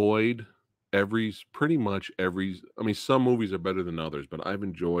enjoyed pretty much every. I mean, some movies are better than others, but I've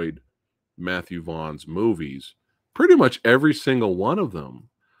enjoyed Matthew Vaughn's movies, pretty much every single one of them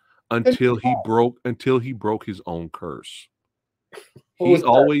And until he broke his own curse. what was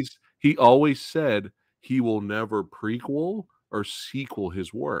that? He always said he will never prequel or sequel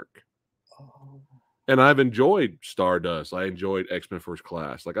his work. Oh, And I've enjoyed Stardust. I enjoyed X-Men First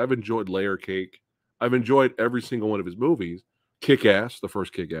Class. Like I've enjoyed Layer Cake. I've enjoyed every single one of his movies. Kick-Ass, the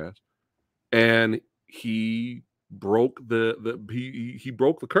first Kick-Ass. And he broke he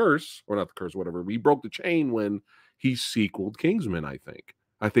broke the curse, or not the curse, whatever. He broke the chain when he sequeled Kingsman, I think.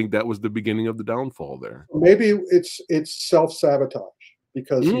 I think that was the beginning of the downfall there. maybe it's self-sabotage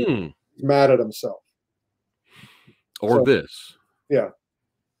because he's Mm, mad at himself. or So this. yeah.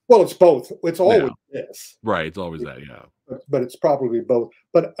 Well, it's both. It's Yeah. always this. Right. It's always that, yeah. But it's probably both.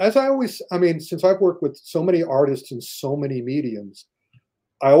 But as I mean, since I've worked with so many artists in so many mediums,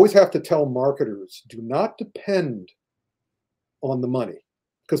 I always have to tell marketers, do not depend on the money.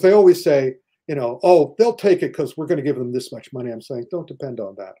 Because they always say, oh, they'll take it because we're going to give them this much money. I'm saying, don't depend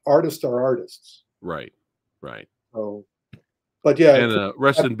on that. Artists are artists. Right. Right. So, but yeah, And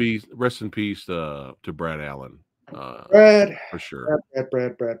rest in peace to Brad Allen. Brad, For sure.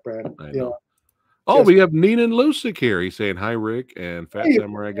 Brad. I Yeah. know. Oh, we have Nina and Lucic here. He's saying hi, Rick and Fat Hey,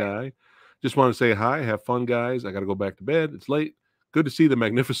 Samurai Guy. Just want to say hi. Have fun, guys. I got to go back to bed. It's late. Good to see the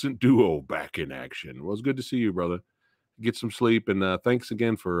magnificent duo back in action. Well, it's good to see you, brother. Get some sleep. And thanks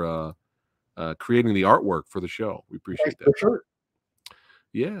again for creating the artwork for the show. We appreciate that. for sure.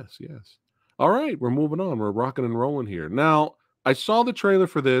 Yes, yes. All right. We're moving on. We're rocking and rolling here. Now, I saw the trailer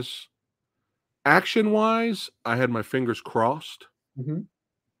for this. Action-wise, I had my fingers crossed. Mhm.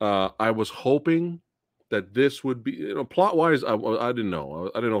 I was hoping that this would be, plot-wise, I didn't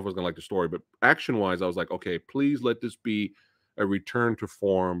know. I didn't know if I was going to like the story, but action-wise, I was like, okay, please let this be a return to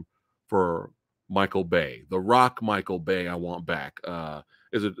form for Michael Bay. The Rock Michael Bay, I want back.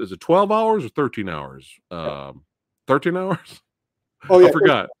 Is it 12 hours or 13 hours? 13 hours? Oh yeah, I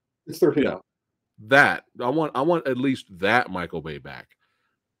forgot. it's 13 Yeah. hours. That. I want at least that Michael Bay back.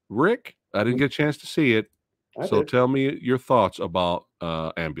 Rick, I didn't get a chance to see it. I So did. tell me your thoughts about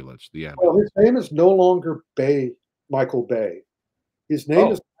Ambulance, the Well, ambulance. his name is no longer Michael Bay. His name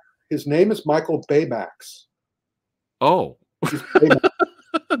Oh, is Michael Baymax. oh, He's Baymax.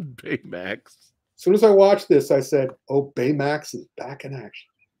 Baymax. As soon as I watched this, I said, "Oh, Baymax is back in action."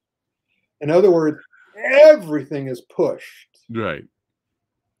 In other words, everything is pushed. Right.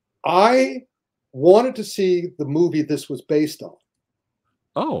 I wanted to see the movie this was based on.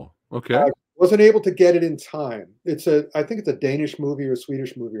 Oh, okay. I wasn't able to get it in time. I think it's a Danish movie or a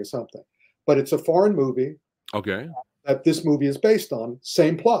Swedish movie or something, but it's a foreign movie Okay. that this movie is based on.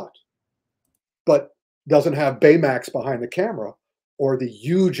 Same plot, but doesn't have Baymax behind the camera or the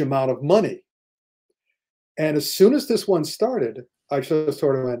huge amount of money. And as soon as this one started, I just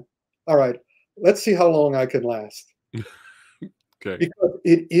sort of went, all right, let's see how long I can last. Okay. Because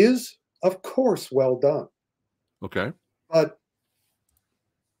it is, of course, well done. Okay. But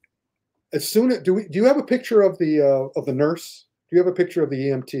as soon as do you have a picture of the nurse? Do you have a picture of the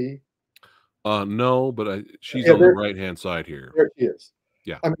EMT? No, but she's Yeah, on the right-hand side here. there she is.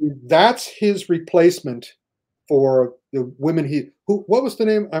 Yeah. I mean, that's his replacement for the women what was the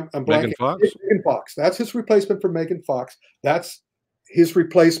name? I'm Megan blanking. Fox? Megan Fox. That's his replacement for Megan Fox. That's his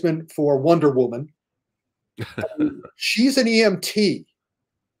replacement for Wonder Woman. She's an EMT,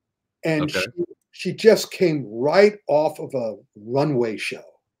 and Okay. she just came right off of a runway show.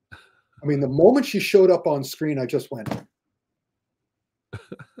 I mean, the moment she showed up on screen, I just went,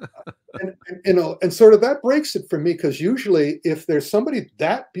 and sort of that breaks it for me because usually if there's somebody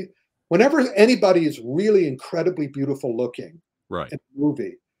whenever anybody is really incredibly beautiful looking Right. in a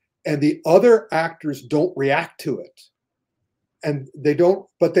movie, and the other actors don't react to it, and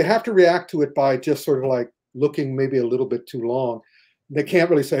but they have to react to it by just sort of like looking maybe a little bit too long. They can't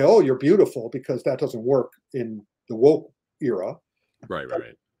really say, "Oh, you're beautiful," because that doesn't work in the woke era. Right.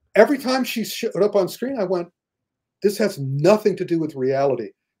 Every time she showed up on screen, I went, "This has nothing to do with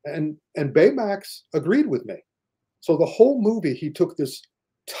reality." And Baymax agreed with me. So the whole movie, he took this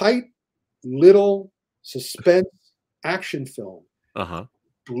tight little suspense action film, Uh-huh.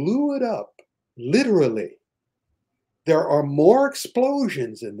 blew it up, literally. there are more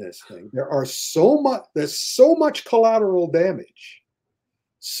explosions in this thing. There's so much collateral damage.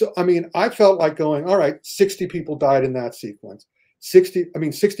 So, I mean, I felt like going, all right, 60 people died in that sequence. 60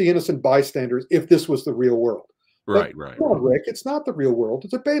 innocent bystanders if this was the real world. Right, But, right. come on, Rick, it's not the real world.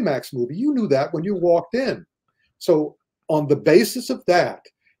 It's a Baymax movie. You knew that when you walked in. So on the basis of that,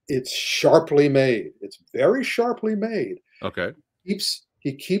 it's sharply made. It's very sharply made. Okay.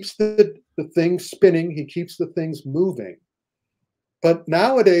 He keeps the things spinning. He keeps the things moving. But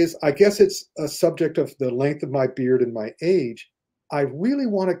nowadays, I guess it's a subject of the length of my beard and my age. I really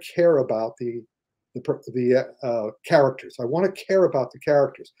want to care about the characters. I want to care about the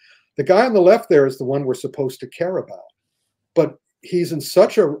characters. The guy on the left there is the one we're supposed to care about, but he's in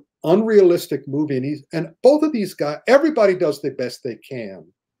such a unrealistic movie, and both of these guys, everybody does the best they can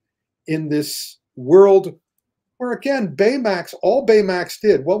in this world where, again, all Baymax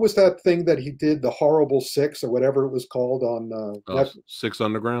did. What was that thing that he did, the Horrible Six or whatever it was called on Six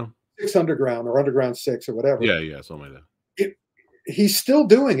Underground? Six Underground or Underground Six or whatever. Yeah, something like that. He's still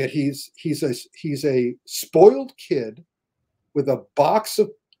doing it. He's a spoiled kid with a box of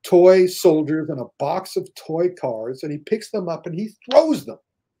toy soldiers and a box of toy cars, and he picks them up and he throws them.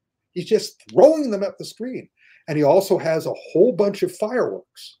 He's just throwing them at the screen. And he also has a whole bunch of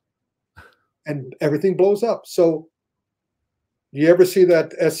fireworks and everything blows up. So you ever see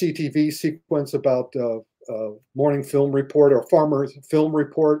that SCTV sequence about Morning Film Report or Farmer's Film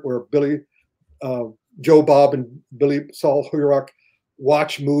Report where Joe Bob and Billy Saul Hurok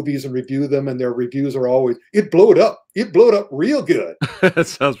watch movies and review them, and their reviews are always, it blew it up. It blew it up real good. That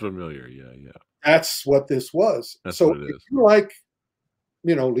sounds familiar. Yeah. That's what this was. That's so what it is. You like,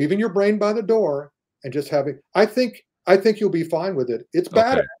 leaving your brain by the door and just having, I think you'll be fine with it. It's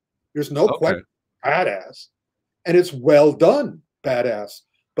badass. Okay. There's no question, badass. And it's well done, badass,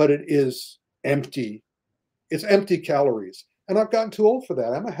 but it is empty. It's empty calories. And I've gotten too old for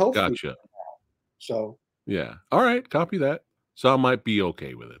that. I'm a health food Gotcha. now. So yeah. All right. Copy that. So I might be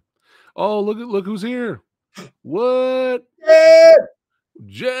okay with it. Oh, look who's here. What? yeah!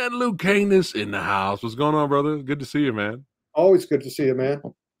 Jan Lucanus in the house. What's going on, brother? Good to see you, man. Always good to see you, man.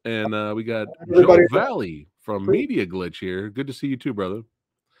 And we got Everybody- Joe Valley from Media Glitch here. Good to see you too, brother.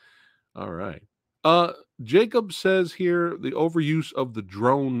 All right. Jacob says here the overuse of the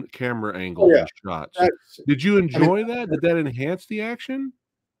drone camera angle in shots. Did you enjoy that? Did that enhance the action?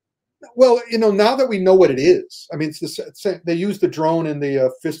 Well, now that we know what it is, I mean, they use the drone in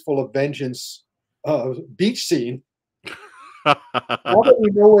the Fistful of Vengeance beach scene. Now that we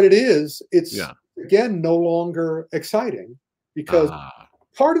know what it is, it's again no longer exciting because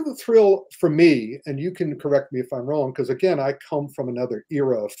part of the thrill for me, and you can correct me if I'm wrong, because again, I come from another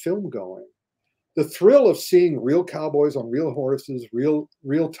era of film going. The thrill of seeing real cowboys on real horses,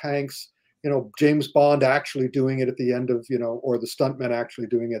 real tanks, James Bond actually doing it at the end of, or the stuntmen actually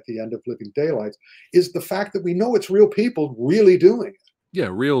doing it at the end of Living Daylights, is the fact that we know it's real people really doing it. Yeah,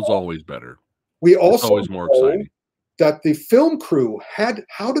 real's always better. We also it's always more exciting. That the film crew how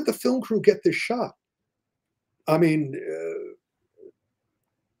did the film crew get this shot? I mean,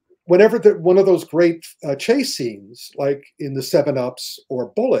 whenever one of those great chase scenes, like in the 7-Ups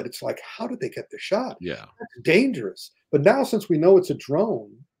or Bullet, it's like, how did they get the shot? Yeah. That's dangerous. But now, since we know it's a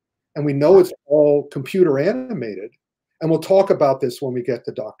drone, and we know it's all computer animated, and we'll talk about this when we get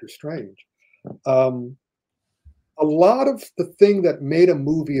to Doctor Strange. A lot of the thing that made a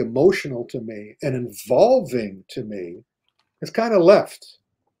movie emotional to me and involving to me is kind of left.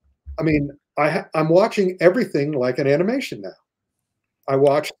 I mean, I'm watching everything like an animation now. I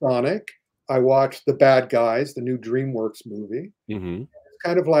watched Sonic. I watched The Bad Guys, the new DreamWorks movie. Mm-hmm. It's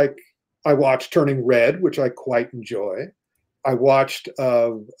kind of like I watched Turning Red, which I quite enjoy. I watched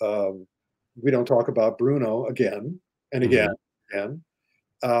We Don't Talk About Bruno again and again and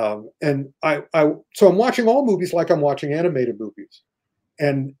again. So I'm watching all movies like I'm watching animated movies.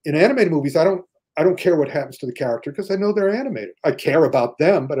 And in animated movies, I don't care what happens to the character because I know they're animated. I care about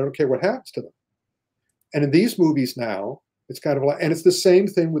them, but I don't care what happens to them. And in these movies now, it's kind of like, and it's the same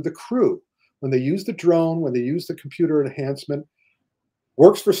thing with the crew. When they use the drone, when they use the computer enhancement,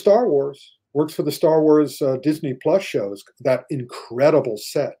 works for Star Wars. Works for the Star Wars Disney Plus shows, that incredible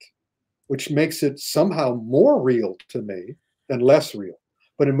set, which makes it somehow more real to me than less real.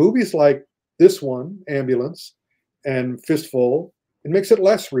 But in movies like this one, Ambulance, and Fistful, it makes it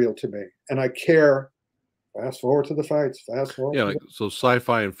less real to me. And I care. Fast forward to the fights. Fast forward. Yeah, so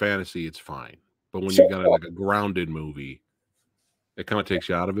sci-fi and fantasy, it's fine. But when you got like a grounded movie, it kind of takes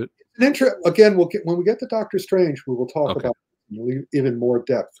you out of it. Again, when we get to Doctor Strange, we will talk about even more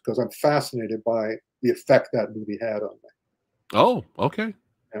depth because I'm fascinated by the effect that movie had on me. Oh, okay.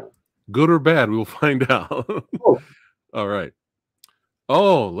 Yeah. Good or bad, we will find out. All right.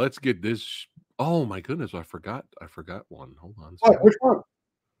 Oh, let's get this. Oh my goodness, I forgot. I forgot one. Hold on. What? Which one? Do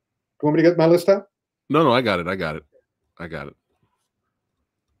you want me to get my list out? No, no, I got it. I got it. I got it.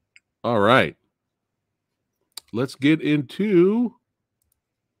 All right. Let's get into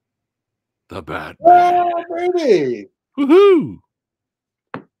the Batman. Oh, baby. Woohoo!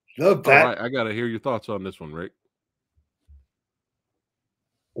 The All Bat. right, I gotta hear your thoughts on this one, Rick.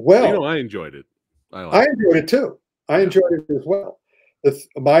 Well, I enjoyed it. I enjoyed it too. I enjoyed it as well.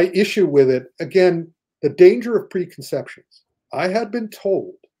 My issue with it, again, the danger of preconceptions. I had been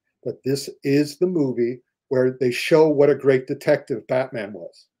told that this is the movie where they show what a great detective Batman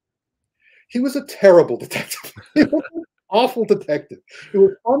was. He was a terrible detective. He was an awful detective. It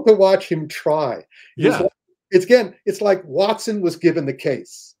was fun to watch him try. Yeah. It's like Watson was given the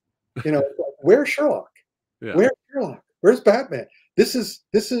case. Where's Sherlock? Yeah. Where's Sherlock? Where's Batman? This is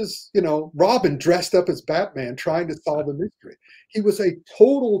Robin dressed up as Batman trying to solve a mystery. He was a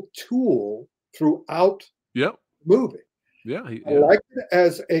total tool throughout Yep. the movie. Yeah. I liked it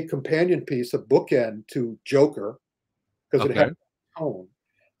as a companion piece, a bookend to Joker, because it had tone.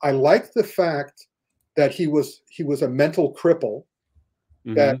 I liked the fact that he was a mental cripple.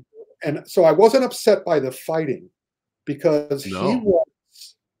 And so I wasn't upset by the fighting because he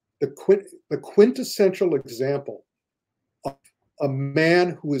was the quintessential example of a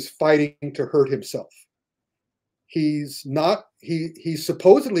man who is fighting to hurt himself. He's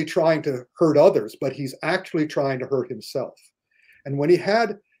supposedly trying to hurt others, but he's actually trying to hurt himself. And when he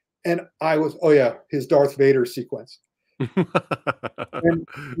had, and I was, his Darth Vader sequence. When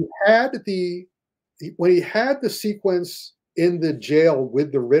he had the sequence in the jail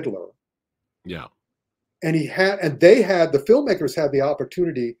with the Riddler. Yeah. And the filmmakers had the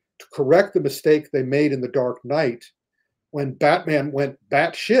opportunity to correct the mistake they made in The Dark Knight when Batman went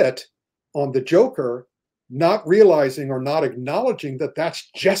batshit on the Joker, not realizing or not acknowledging that that's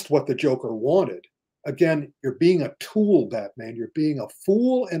just what the Joker wanted. Again, you're being a tool, Batman. You're being a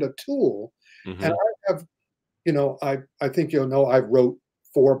fool and a tool. And I have, I think I wrote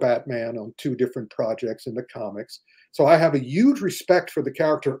for Batman on 2 different projects in the comics. So I have a huge respect for the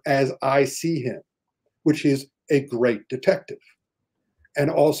character as I see him, which is a great detective and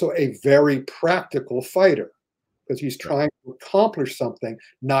also a very practical fighter because he's trying to accomplish something,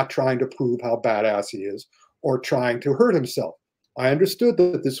 not trying to prove how badass he is or trying to hurt himself. I understood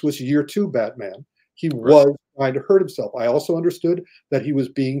that this was year 2 Batman. He was trying to hurt himself. I also understood that he was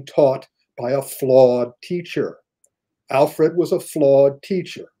being taught by a flawed teacher. Alfred was a flawed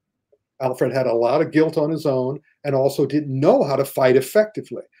teacher. Alfred had a lot of guilt on his own and also didn't know how to fight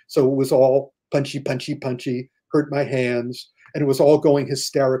effectively. So it was all punchy, punchy, punchy, hurt my hands, and it was all going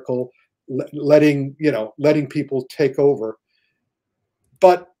hysterical, letting people take over.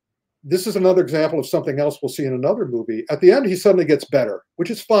 But this is another example of something else we'll see in another movie. At the end, he suddenly gets better,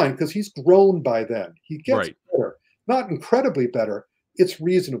 which is fine because he's grown by then. He gets better, not incredibly better. It's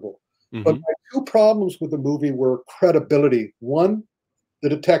reasonable. But my 2 problems with the movie were credibility. One, the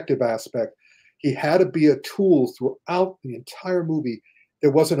detective aspect. He had to be a tool throughout the entire movie.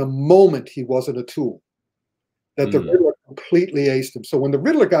 There wasn't a moment he wasn't a tool. That the Riddler completely aced him. So when the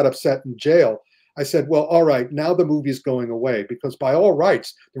Riddler got upset in jail, I said, well, all right, now the movie's going away because by all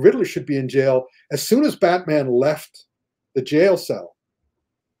rights, the Riddler should be in jail. As soon as Batman left the jail cell,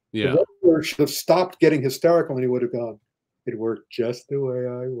 the Riddler should have stopped getting hysterical and he would have gone, it worked just the way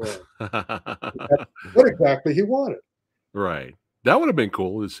I was. That's what exactly he wanted. Right. That would have been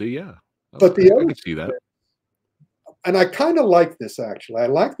cool to see, yeah. But I can see that. And I kind of like this, actually. I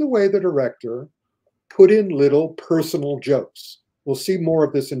like the way the director put in little personal jokes. We'll see more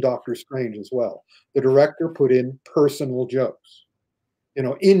of this in Doctor Strange as well. The director put in personal jokes,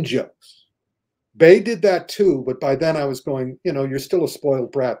 in jokes. Bay did that too, but by then I was going, you're still a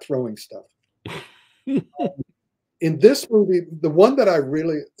spoiled brat throwing stuff. In this movie, the one that I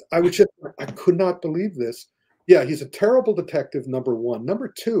could not believe this. Yeah, he's a terrible detective, number 1.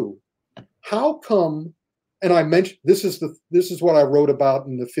 Number 2, how come, and I mentioned, this is what I wrote about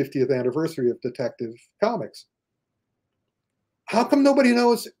in the 50th anniversary of Detective Comics. How come nobody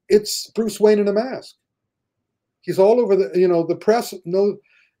knows it's Bruce Wayne in a mask? He's all over the press.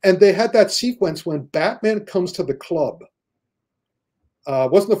 And they had that sequence when Batman comes to the club.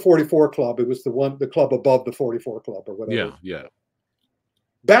 It wasn't the 44 Club. It was the club above the 44 Club or whatever. Yeah.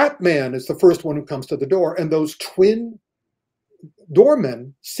 Batman is the first one who comes to the door, and those twin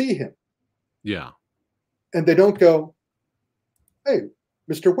doormen see him. Yeah. And they don't go, hey,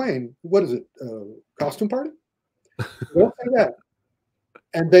 Mr. Wayne, what is it? Costume party? They don't say that.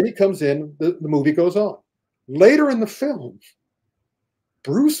 And then he comes in, the movie goes on. Later in the film,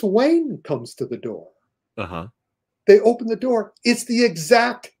 Bruce Wayne comes to the door. they open the door. It's the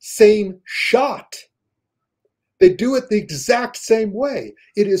exact same shot. They do it the exact same way.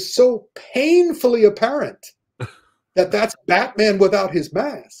 It is so painfully apparent that that's Batman without his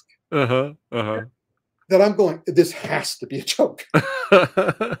mask Uh-huh. Uh-huh. that I'm going, this has to be a joke.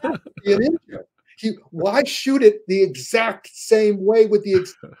 Why shoot it the exact same way with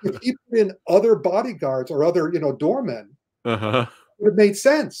if he put in other bodyguards or other, doormen, Uh-huh. it would have made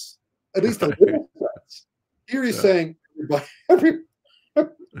sense. At least a little sense. Here he's saying everybody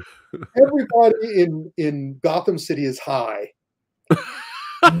in Gotham City is high. He's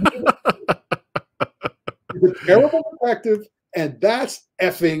a terrible detective, and that's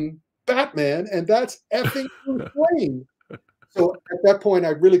effing Batman, and that's effing Bruce Wayne. So at that point, I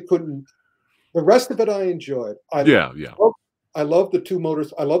really couldn't. The rest of it I enjoyed. I love the two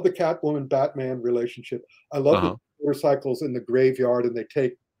motors. I love the Catwoman Batman relationship. I love the motorcycles in the graveyard, and they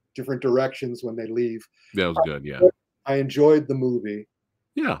take different directions when they leave. That was good. Yeah. I enjoyed the movie.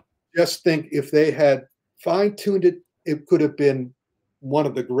 Yeah. Just think if they had fine-tuned it, it could have been one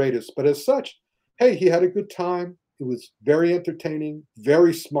of the greatest. But as such, hey, he had a good time. It was very entertaining,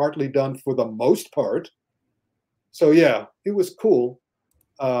 very smartly done for the most part. So yeah, it was cool.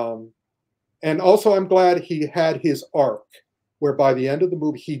 And also, I'm glad he had his arc, where by the end of the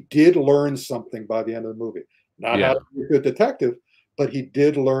movie, he did learn something by the end of the movie. Not how to be a good detective, but he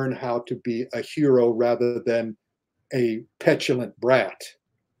did learn how to be a hero rather than a petulant brat.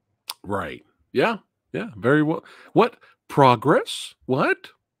 Right. Yeah. Yeah. Very well. What progress?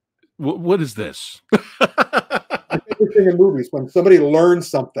 What is this? Everything in movies, when somebody learns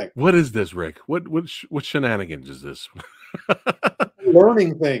something. What is this, Rick? What shenanigans is this?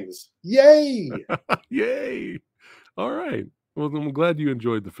 Learning things. Yay! Yay! All right. Well, I'm glad you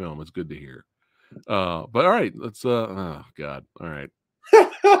enjoyed the film. It's good to hear. But all right, let's oh God. All right.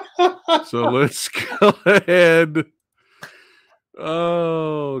 So let's go ahead.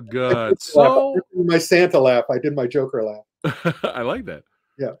 Oh God. So my Santa laugh. I did my Joker laugh. I like that.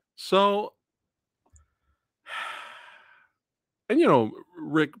 Yeah. So, and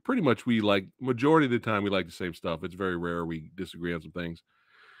Rick, pretty much majority of the time we like the same stuff. It's very rare we disagree on some things.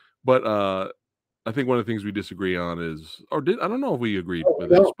 But I think one of the things we disagree on is, I don't know if we agreed with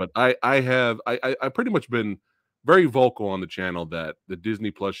this, but I pretty much been very vocal on the channel that the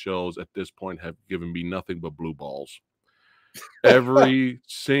Disney Plus shows at this point have given me nothing but blue balls. Every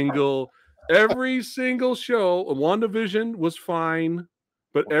single show, WandaVision was fine,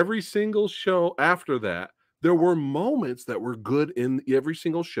 but every single show after that, there were moments that were good in every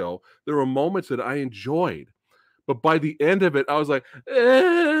single show. There were moments that I enjoyed, but by the end of it, I was like,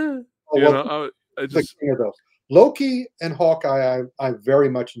 I just Loki and Hawkeye, I very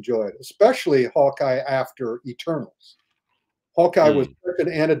much enjoyed, especially Hawkeye after Eternals. Hawkeye was such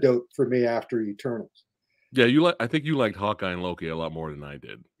an antidote for me after Eternals. Yeah, I think you liked Hawkeye and Loki a lot more than I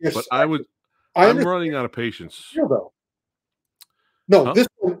did. Yes, but I'm running out of patience. No,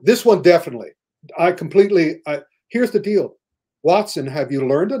 this one definitely. Here's the deal. Watson, have you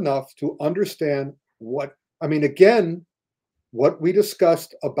learned enough to understand what we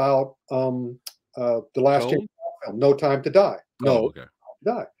discussed about the last James Bond film, No Time to Die. Time to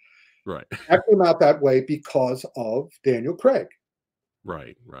Die. Right. That came out that way because of Daniel Craig.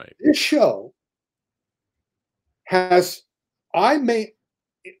 Right. This show has this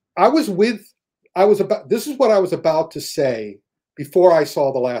is what I was about to say before I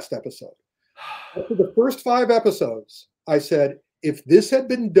saw the last episode. After the first 5 episodes, I said, if this had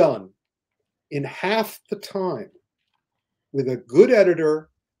been done in half the time with a good editor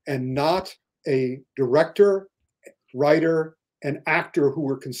and not a director, writer, and actor who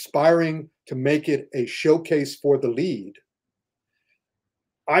were conspiring to make it a showcase for the lead,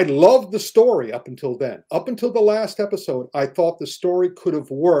 I loved the story up until then. Up until the last episode, I thought the story could have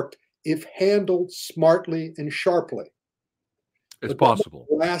worked if handled smartly and sharply. It's possible.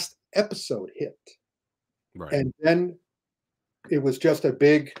 The last episode hit. Right. And then it was just a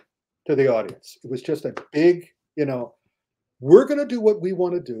big, to the audience, it was just a big, we're going to do what we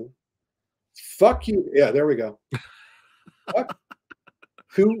want to do. Fuck you. Yeah, there we go.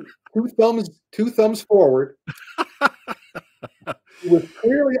 Two thumbs forward. It was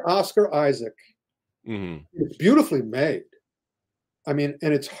clearly Oscar Isaac. Mm-hmm. It's beautifully made. And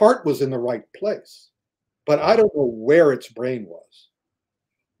its heart was in the right place. But I don't know where its brain was.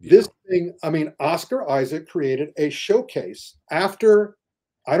 Yeah. This thing, Oscar Isaac created a showcase after,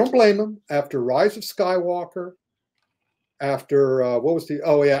 I don't blame him, after Rise of Skywalker, after,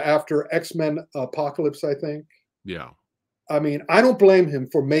 after X-Men Apocalypse, I think. Yeah. I don't blame him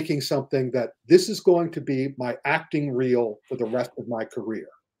for making something that this is going to be my acting reel for the rest of my career.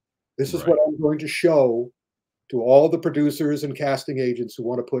 This is what I'm going to show to all the producers and casting agents who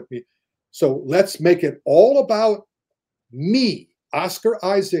want to put me. So let's make it all about me, Oscar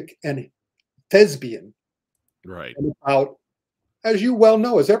Isaac, and Thespian. Right. And about, as you well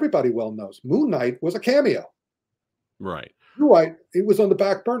know, as everybody well knows, Moon Knight was a cameo. Right. You're right. It was on the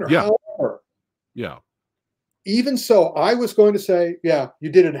back burner. Yeah. However, Yeah. even so, I was going to say, yeah, you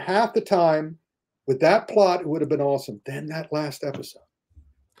did it half the time. With that plot, it would have been awesome. Then that last episode.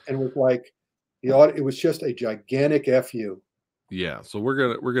 And it was like, it was just a gigantic FU. Yeah. So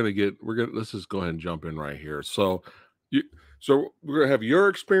let's just go ahead and jump in right here. So we're gonna have your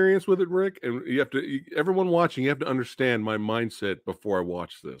experience with it, Rick, and everyone watching, you have to understand my mindset before I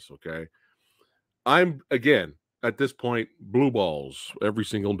watch this. Okay. I'm again at this point blue balls every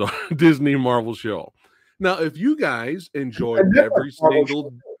single Disney Marvel show. Now, if you guys enjoyed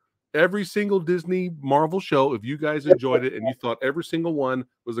every single Disney Marvel show, if you guys enjoyed it and you thought every single one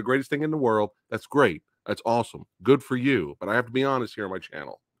was the greatest thing in the world, that's great. That's awesome. Good for you. But I have to be honest here on my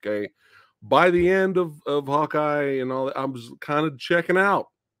channel. Okay. By the end of Hawkeye and all that, I was kind of checking out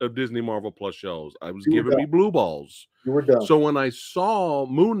of Disney Marvel Plus shows. I was giving me blue balls. You were done. So when I saw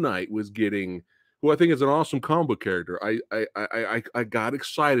Moon Knight was getting, who I think is an awesome comic book character, I got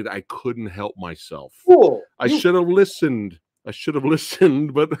excited. I couldn't help myself. Cool. I should have listened.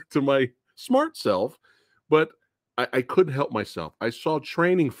 But to my smart self, but I couldn't help myself. I saw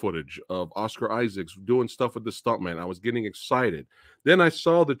training footage of Oscar Isaacs doing stuff with the stuntman. I was getting excited. Then I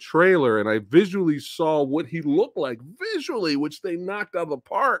saw the trailer and I visually saw what he looked like visually, which they knocked out of the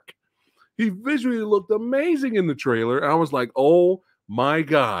park. He visually looked amazing in the trailer. And I was like, oh my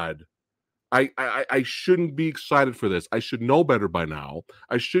God. I shouldn't be excited for this. I should know better by now.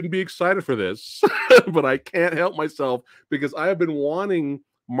 I shouldn't be excited for this, but I can't help myself because I have been wanting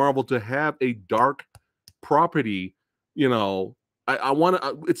Marvel to have a dark property. You know, I want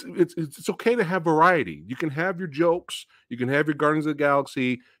to. It's okay to have variety. You can have your jokes. You can have your Guardians of the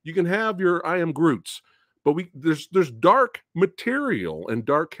Galaxy. You can have your I Am Groots. But there's dark material and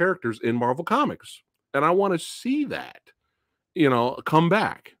dark characters in Marvel Comics, and I want to see that, come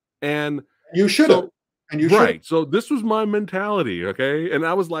back. And you should have. And you right. So this was my mentality, okay? And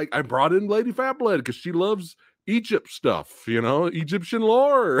I was like, I brought in Lady Fatblood because she loves Egypt stuff, Egyptian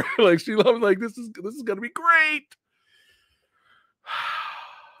lore. Like she loves, like this is gonna be great.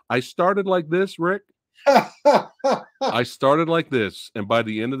 I started like this, Rick. I started like this, and by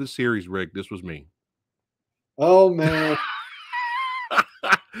the end of the series, Rick, this was me. Oh man.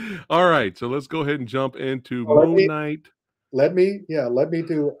 All right, so let's go ahead and jump into Moon Knight. Let me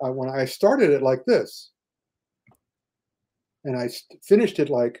do, when I started it like this, and I finished it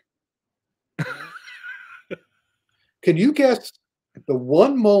like, can you guess the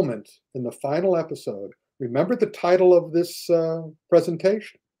one moment in the final episode? Remember the title of this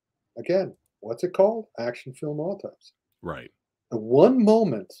presentation? Again, what's it called? Action Film Autopsy. Right. The one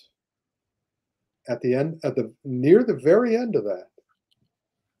moment at the end, near the very end of that,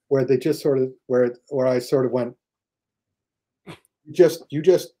 where they just sort of, where I sort of went, you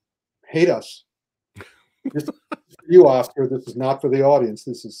just hate us. This is for you, Oscar. This is not for the audience.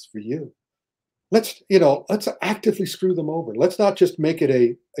 This is for you. Let's actively screw them over. Let's not just make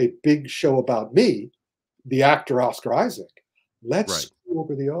it a big show about me, the actor Oscar Isaac. Let's screw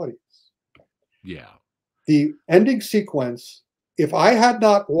over the audience. Yeah. The ending sequence, if I had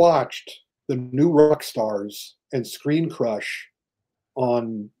not watched the new Rock Stars and Screen Crush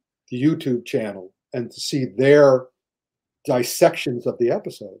on the YouTube channel and to see their dissections of the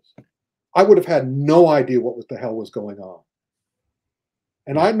episodes, I would have had no idea what the hell was going on.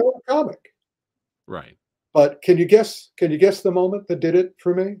 And I know the comic. Right. But can you guess the moment that did it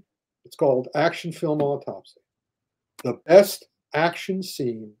for me? It's called Action Film Autopsy. The best action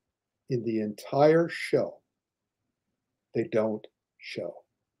scene in the entire show, they don't show.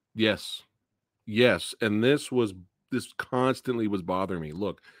 Yes. Yes. And this constantly was bothering me.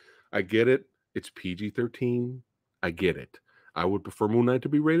 Look, I get it. It's PG-13. I get it. I would prefer Moon Knight to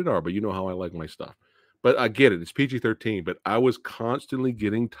be rated R, but you know how I like my stuff. But I get it. It's PG-13. But I was constantly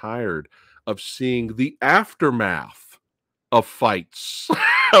getting tired of seeing the aftermath of fights.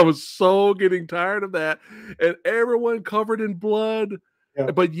 I was so getting tired of that. And everyone covered in blood. Yeah.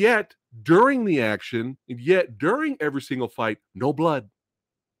 But yet, during the action, during every single fight, no blood.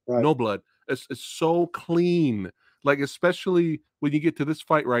 Right. No blood. It's so clean. Like, especially when you get to this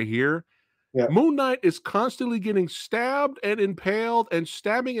fight right here. Yeah. Moon Knight is constantly getting stabbed and impaled and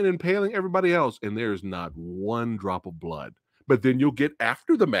stabbing and impaling everybody else. And there's not one drop of blood. But then you'll get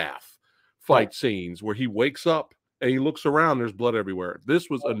after the math fight scenes where he wakes up and he looks around. There's blood everywhere. This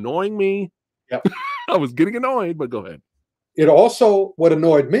was annoying me. Yeah. I was getting annoyed, but go ahead. It also, what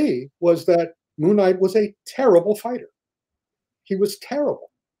annoyed me was that Moon Knight was a terrible fighter. He was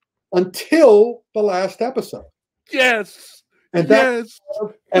terrible until the last episode. Yes. And yes.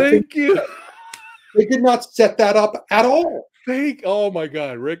 Thank you. They did not set that up at all. Oh my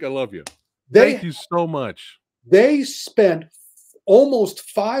God, Rick, I love you. Thank you so much. They spent almost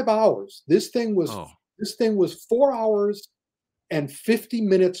 5 hours. This thing was 4 hours and 50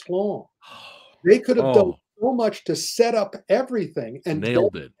 minutes long. They could have done so much to set up everything and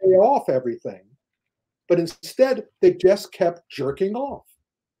nailed it. Pay off everything. But instead, they just kept jerking off.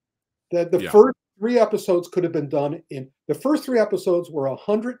 The first 3 episodes could have been done in the first 3 episodes were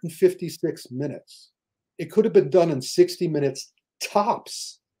 156 minutes. It could have been done in 60 minutes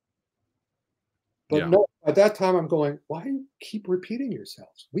tops. But no, at that time I'm going, why do you keep repeating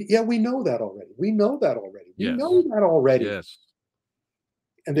yourselves? We know that already. We know that already. We know that already. Yes.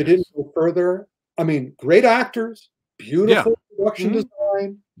 And they didn't go further. I mean, great actors, beautiful production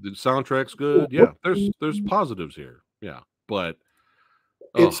design. The soundtrack's good. Yeah, there's positives here. Yeah, but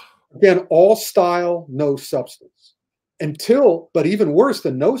it's again all style, no substance. But even worse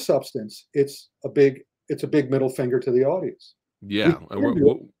than no substance, it's a big middle finger to the audience. Yeah,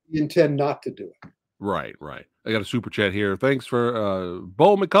 we intend not to do it. Right. I got a super chat here. Thanks for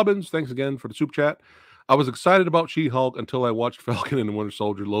Bo McCubbins. Thanks again for the super chat. I was excited about She-Hulk until I watched Falcon and the Winter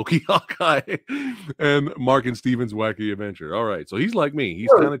Soldier, Loki, Hawkeye, and Mark and Steven's Wacky Adventure. All right, so he's like me.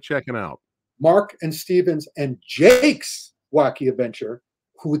 He's kind of checking out. Mark and Steven's and Jake's Wacky Adventure,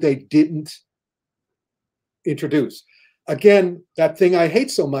 who they didn't introduce. Again, that thing I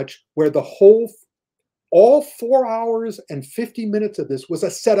hate so much, where all 4 hours and 50 minutes of this was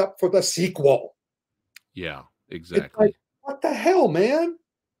a setup for the sequel. Yeah, exactly. Like, what the hell, man?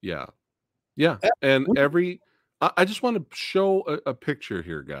 Yeah. And I just want to show a picture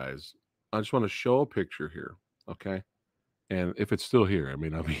here, guys. I just want to show a picture here. Okay. And if it's still here, I may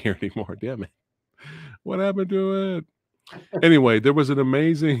not be here anymore. Damn it. What happened to it? Anyway, there was an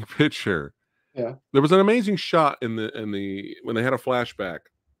amazing picture. Yeah. There was an amazing shot in the when they had a flashback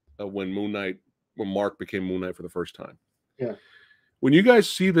of when Mark became Moon Knight for the first time. Yeah. When you guys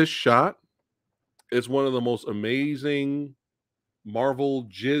see this shot, it's one of the most amazing Marvel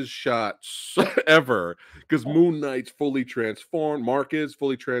jizz shots ever, because Moon Knight's fully transformed, Mark is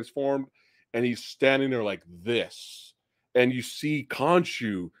fully transformed, and he's standing there like this, and you see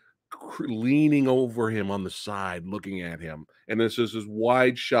Khonshu leaning over him on the side looking at him, and it's just this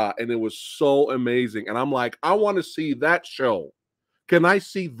wide shot, and it was so amazing. And I'm like, I want to see that show. Can I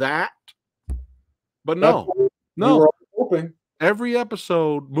see that? But no. Every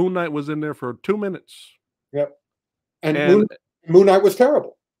episode Moon Knight was in there for 2 minutes. Yep. And Moon Knight was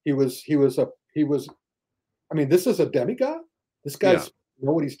terrible. He was. I mean, this is a demigod. This guy's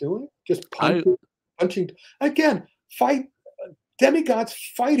know what he's doing. Just punching again. Demigods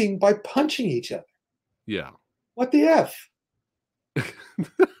fighting by punching each other. Yeah. What the F?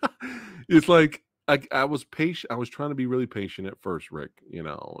 It's like I was patient. I was trying to be really patient at first, Rick.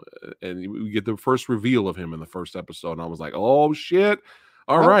 And we get the first reveal of him in the first episode, and I was like, "Oh shit!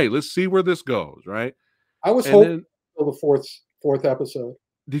 All right, let's see where this goes." Right. I was hoping until the fourth episode.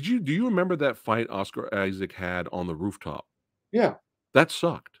 Do you remember that fight Oscar Isaac had on the rooftop? Yeah. That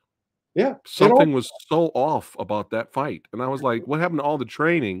sucked. Yeah. Something was so off about that fight. And I was like, what happened to all the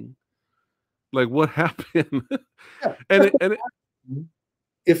training? Like, what happened? Yeah.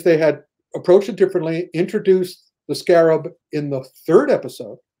 If they had approached it differently, introduced the Scarab in the 3rd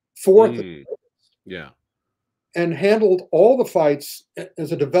episode, 4th, and handled all the fights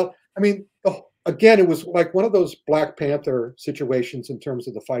as a develop. I mean, again, it was like one of those Black Panther situations in terms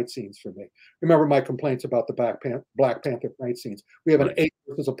of the fight scenes for me. Remember my complaints about the Black Panther fight scenes. We have an ape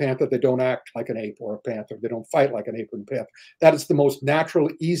versus a panther. They don't act like an ape or a panther. They don't fight like an ape and panther. That is the most natural,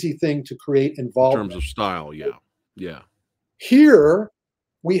 easy thing to create involvement. In terms of style, yeah. Here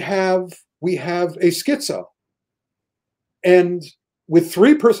we have a schizo, and with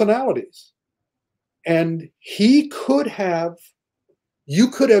 3 personalities, and you could have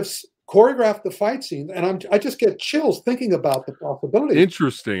choreographed the fight scenes, and I just get chills thinking about the possibility.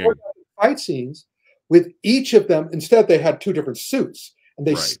 Interesting. Fight scenes with each of them. Instead, they had 2 different suits, and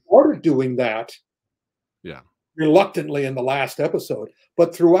they started doing that. Yeah. Reluctantly in the last episode,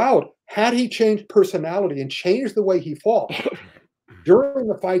 but throughout, had he changed personality and changed the way he fought during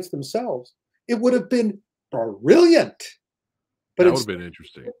the fights themselves, it would have been brilliant. But that would have been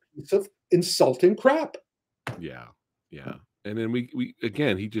interesting. It's of insulting crap. Yeah. And then we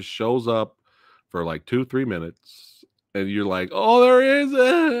again, he just shows up for like 2-3 minutes, and you're like, oh, there he is.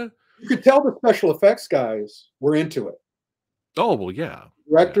 You could tell the special effects guys were into it. Oh, well, yeah.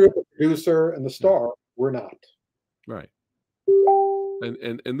 The director, the producer, and the star were not. Right.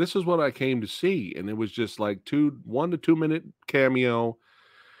 And this is what I came to see, and it was just like 1 to 2 minute cameo,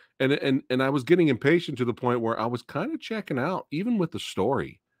 and I was getting impatient to the point where I was kind of checking out, even with the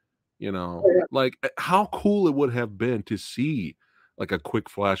story. Oh, yeah. Like how cool it would have been to see like a quick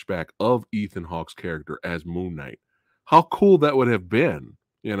flashback of Ethan Hawke's character as Moon Knight. How cool that would have been.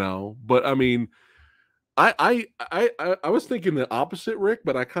 But I mean, I was thinking the opposite, Rick,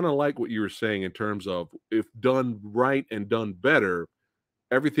 but I kind of like what you were saying in terms of if done right and done better,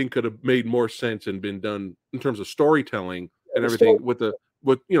 everything could have made more sense and been done in terms of storytelling and The story, everything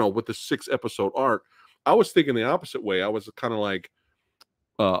with the 6 episode arc. I was thinking the opposite way. I was kind of like,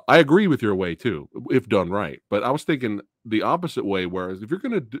 I agree with your way too, if done right. But I was thinking the opposite way. Whereas if you're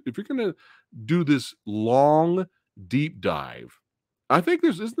gonna do this long deep dive, I think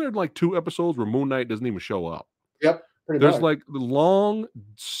isn't there like 2 episodes where Moon Knight doesn't even show up. yep, pretty There's much. like the long,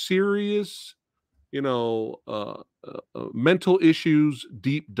 serious, mental issues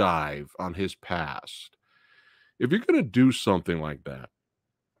deep dive on his past. If you're gonna do something like that,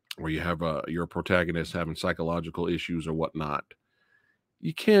 where you have your protagonist having psychological issues or whatnot,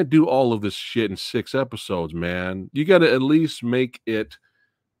 you can't do all of this shit in 6 episodes, man. You got to at least make it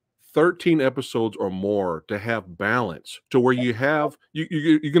 13 episodes or more to have balance, to where you're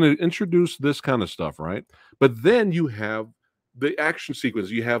going to introduce this kind of stuff, right? But then you have the action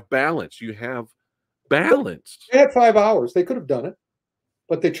sequence, you have balance. They had 5 hours. They could have done it,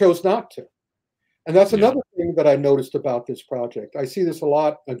 but they chose not to. And that's Yeah. another thing that I noticed about this project. I see this a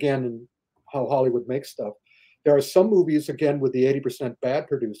lot, again, in how Hollywood makes stuff. There are some movies, again, with the 80% bad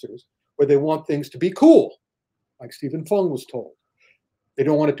producers, where they want things to be cool, like Stephen Fung was told. They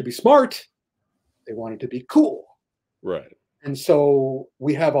don't want it to be smart. They want it to be cool. Right. And so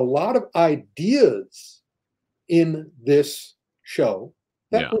we have a lot of ideas in this show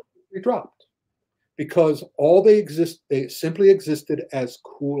that were dropped because they simply existed as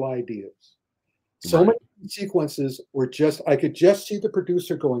cool ideas. So many sequences were I could just see the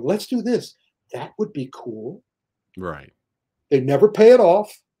producer going, let's do this. That would be cool. Right. They never pay it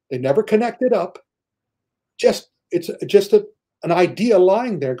off. They never connect it up. It's just an idea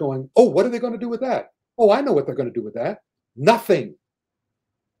lying there going, oh, what are they going to do with that? Oh, I know what they're going to do with that. Nothing.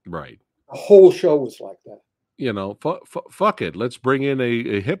 Right. The whole show was like that. Fuck it. Let's bring in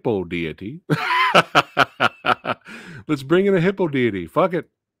a hippo deity. Let's bring in a hippo deity. Fuck it.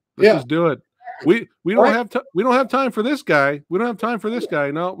 Let's just do it. We don't have time for this guy. We don't have time for this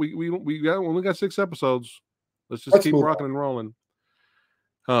guy. No, we only got 6 episodes. Let's keep rocking and rolling.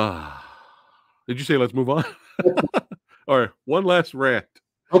 Did you say let's move on? All right, one last rant.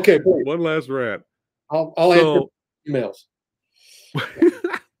 Okay, please. One last rant. I'll answer emails.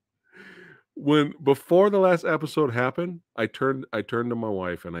 Before the last episode happened, I turned to my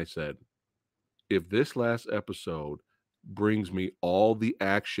wife and I said, if this last episode brings me all the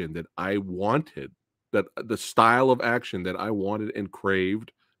action that I wanted, that the style of action that I wanted and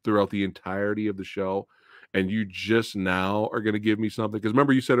craved throughout the entirety of the show, and you just now are going to give me something, because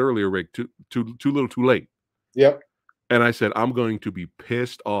remember you said earlier, Rick, too little, too late. Yep. And I said, I'm going to be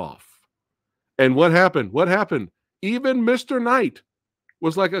pissed off. And what happened? Even Mr. Knight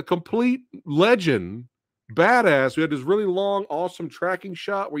was like a complete legend, badass. We had this really long, awesome tracking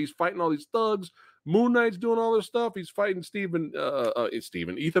shot where he's fighting all these thugs. Moon Knight's doing all this stuff. He's fighting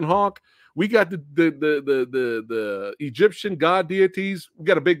Ethan Hawke. We got the Egyptian god deities. We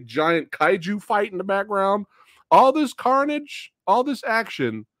got a big giant kaiju fight in the background. All this carnage, all this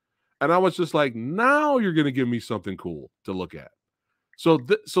action. And I was just like, now you're going to give me something cool to look at. So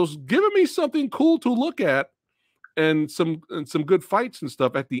giving me something cool to look at and some good fights and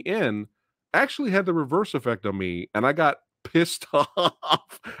stuff at the end actually had the reverse effect on me, and I got pissed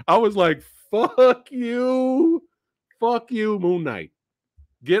off. I was like, fuck you, Moon Knight.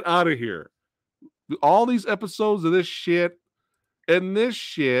 Get out of here. All these episodes of this shit, and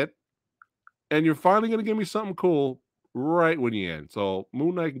you're finally going to give me something cool right when you end. So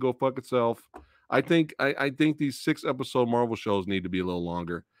Moon Knight can go fuck itself. I think these 6-episode Marvel shows need to be a little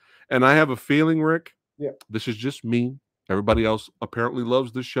longer. And I have a feeling, Rick, this is just me. Everybody else apparently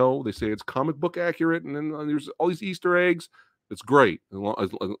loves the show. They say it's comic book accurate, and then there's all these Easter eggs. It's great.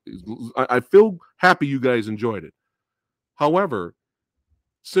 I feel happy you guys enjoyed it. However,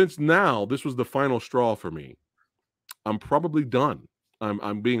 since now this was the final straw for me, I'm probably done.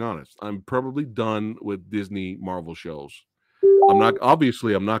 I'm being honest. I'm probably done with Disney Marvel shows. I'm not going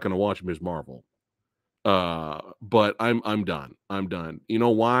to watch Ms. Marvel. But I'm done. I'm done. You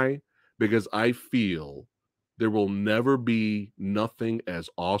know why? Because I feel there will never be nothing as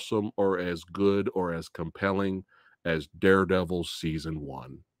awesome or as good or as compelling as Daredevil season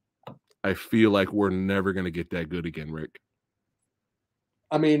 1. I feel like we're never going to get that good again, Rick.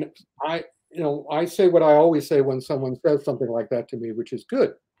 I mean, I say what I always say when someone says something like that to me, which is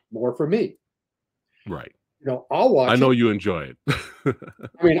good, more for me. Right. I'll I watch know it. you enjoy it.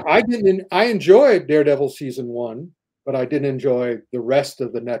 I mean, I enjoyed Daredevil season 1, but I didn't enjoy the rest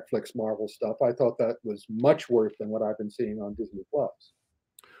of the Netflix Marvel stuff. I thought that was much worse than what I've been seeing on Disney Plus.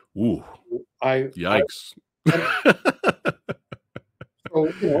 Ooh, I yikes. and so,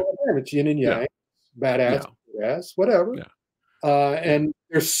 again, it's yin and Yeah, yang, badass, yeah, yes, whatever. yeah, yeah. And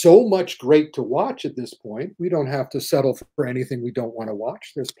there's so much great to watch at this point. We don't have to settle for anything we don't want to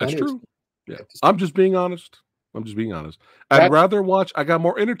watch. There's That's plenty of true. stuff Yeah. to see. I'm just being honest. I'm just being honest. I'd That rather watch I got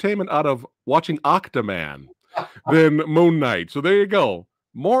more entertainment out of watching Octoman than Moon Knight. So there you go.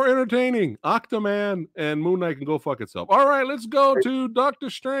 More entertaining. Octoman and Moon Knight can go fuck itself. All right, let's go to Doctor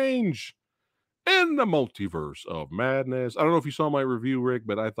Strange in the Multiverse of Madness. I don't know if you saw my review, Rick,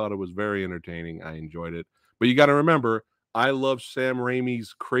 but I thought it was very entertaining. I enjoyed it. But you got to remember, I love Sam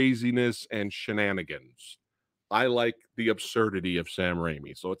Raimi's craziness and shenanigans. I like the absurdity of Sam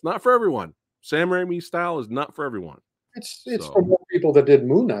Raimi. So it's not for everyone. Sam Raimi's style is not for everyone. it's for more people that did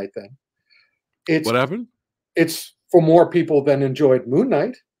Moon Knight then. It's What happened? it's for more people than enjoyed Moon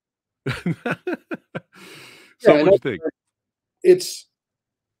Knight. So Yeah, what'd you think? it's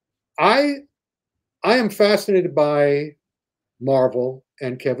I I am fascinated by Marvel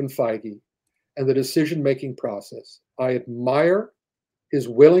and Kevin Feige and the decision-making process. I admire his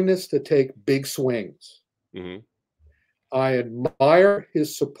willingness to take big swings. Mhm. I admire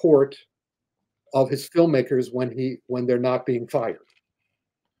his support of his filmmakers when they're not being fired.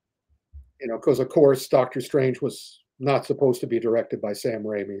 Because of course Doctor Strange was not supposed to be directed by Sam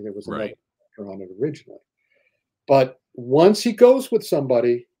Raimi. There was another Right. director on it originally. But once he goes with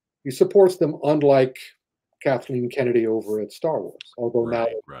somebody, he supports them, unlike Kathleen Kennedy over at Star Wars. Although now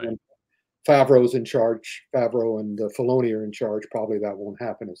Right. Right. when Favreau's in charge, Favreau and Filoni are in charge, probably that won't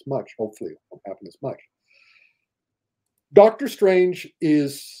happen as much. Hopefully, it won't happen as much. Doctor Strange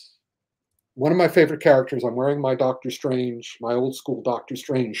is one of my favorite characters. I'm wearing my Doctor Strange, my old school Doctor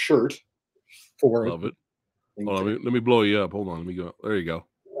Strange shirt for Love it. Hold on, LinkedIn. let me blow you up. Hold on. Let me go. There you go.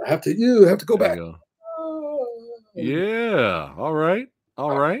 You have to go There you back. go. Yeah. All right.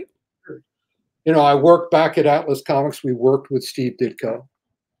 All right. I worked back at Atlas Comics. We worked with Steve Ditko.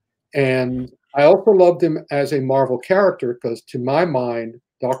 And I also loved him as a Marvel character because, to my mind,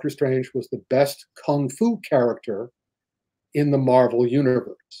 Doctor Strange was the best kung fu character in the Marvel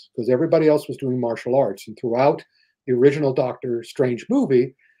universe because everybody else was doing martial arts. And throughout the original Doctor Strange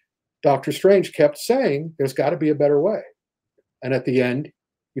movie, Doctor Strange kept saying, there's got to be a better way. And at the end,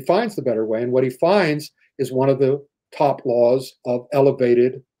 he finds the better way. And what he finds is one of the top laws of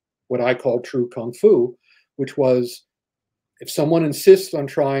elevated, what I call true kung fu, which was, if someone insists on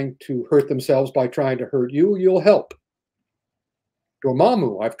trying to hurt themselves by trying to hurt you, you'll help.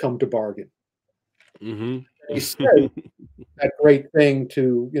 Dormammu, I've come to bargain. Mm-hmm. He said that great thing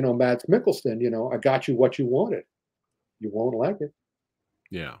to, Mads Mikkelsen, I got you what you wanted. You won't like it.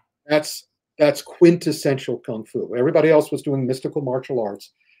 Yeah. That's quintessential kung fu. Everybody else was doing mystical martial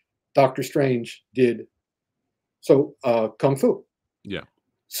arts. Doctor Strange did kung fu. Yeah.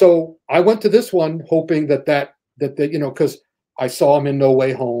 So I went to this one hoping that because I saw him in No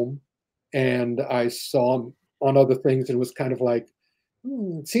Way Home, and I saw him on other things, and it was kind of like,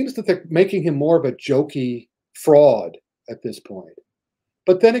 it seems that they're making him more of a jokey fraud at this point.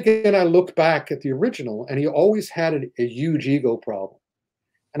 But then again, I looked back at the original, and he always had a huge ego problem.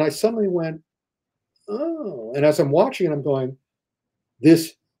 And I suddenly went, oh. And as I'm watching it, I'm going,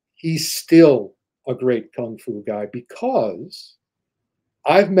 he's still a great kung fu guy because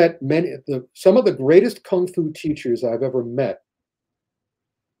I've met some of the greatest kung fu teachers I've ever met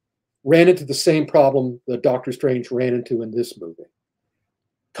ran into the same problem that Doctor Strange ran into in this movie.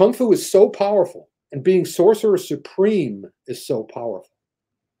 Kung fu is so powerful, and being sorcerer supreme is so powerful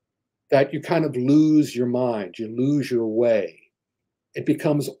that you kind of lose your mind, you lose your way. It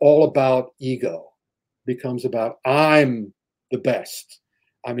becomes all about ego. It becomes about, I'm the best.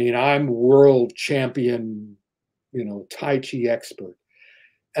 I mean, I'm world champion, Tai Chi expert.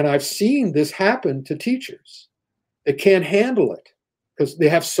 And I've seen this happen to teachers. They can't handle it because they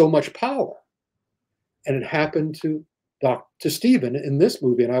have so much power. And it happened to Stephen in this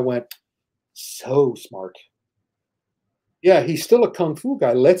movie. And I went, so smart. Yeah, he's still a kung fu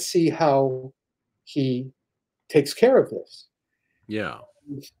guy. Let's see how he takes care of this. Yeah.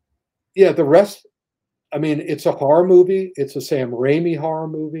 Yeah, the rest, I mean, it's a horror movie. It's a Sam Raimi horror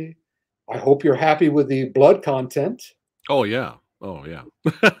movie. I hope you're happy with the blood content. Oh yeah. Oh yeah.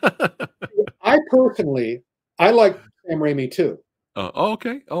 I like Sam Raimi too. Oh,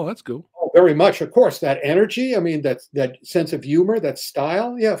 okay. Oh, that's cool. Oh, very much, of course. That energy, I mean, that sense of humor, that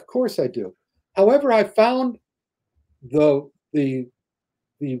style. Yeah, of course I do. However, I found the the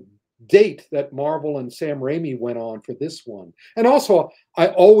the date that Marvel and Sam Raimi went on for this one. And also, I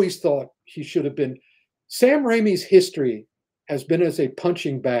always thought he should have been. Sam Raimi's history has been as a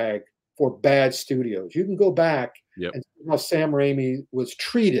punching bag for bad studios. You can go back Yep. and see how Sam Raimi was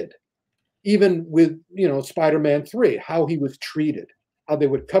treated, even with Spider-Man 3, how he was treated, how they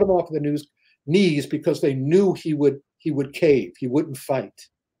would cut him off the knees because they knew he would cave, he wouldn't fight.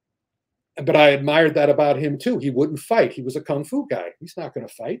 But I admired that about him too. He wouldn't fight. He was a kung fu guy. He's not going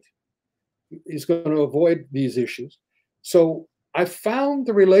to fight. He's going to avoid these issues. So I found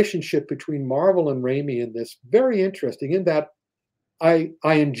the relationship between Marvel and Raimi in this very interesting in that I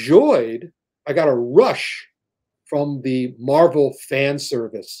got a rush from the Marvel fan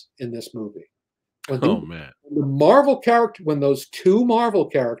service in this movie. Oh man. When those two Marvel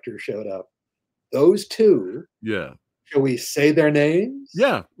characters showed up, those two, Yeah. shall we say their names?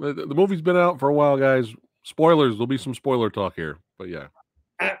 Yeah. The movie's been out for a while, guys. Spoilers. There'll be some spoiler talk here, but yeah.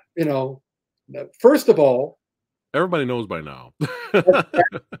 First of all, Everybody knows by now.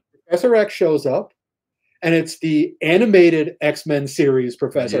 Professor X shows up, and it's the animated X-Men series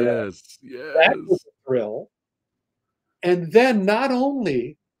Professor X. Yes. That was a thrill. And then not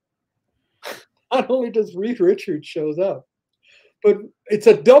only does Reed Richards shows up, but it's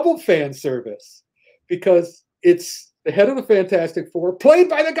a double fan service because it's the head of the Fantastic Four, played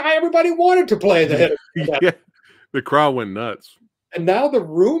by the guy everybody wanted to play the head of the Fantastic Yeah. The crowd went nuts. And now the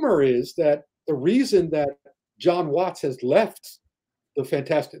rumor is that the reason that John Watts has left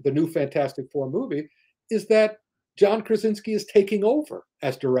the new Fantastic Four movie is that John Krasinski is taking over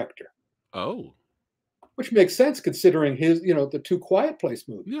as director. Oh. Which makes sense considering his, the two Quiet Place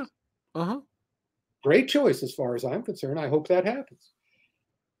movies. Yeah. Uh-huh. Great choice as far as I'm concerned. I hope that happens.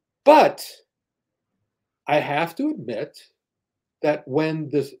 But I have to admit that when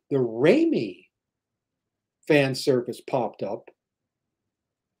the Raimi fan service popped up,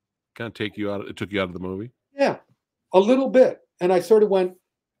 Kind of took you out of the movie. yeah, a little bit. And I sort of went,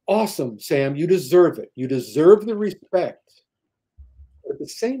 awesome, Sam, you deserve it. You deserve the respect. But at the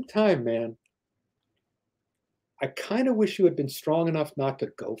same time, man, I kind of wish you had been strong enough not to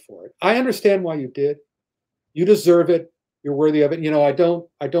go for it. I understand why you did. You deserve it. You're worthy of it. I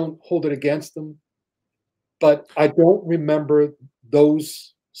don't hold it against them. But I don't remember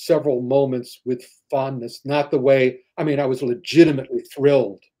those several moments with fondness, not the way, I was legitimately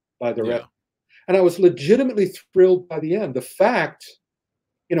thrilled by the rest. And I was legitimately thrilled by the end. The fact,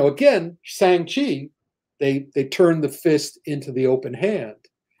 again, Shang-Chi, they turned the fist into the open hand.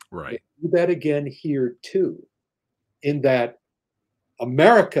 Right. They do that again here too, in that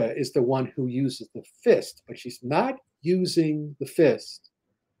America is the one who uses the fist, but she's not using the fist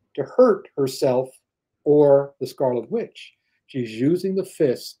to hurt herself or the Scarlet Witch. She's using the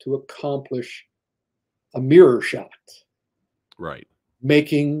fist to accomplish a mirror shot. Right.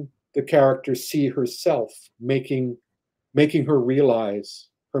 Making the character see herself, making her realize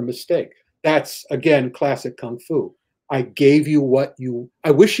her mistake. That's, again, classic Kung Fu. I gave you what you...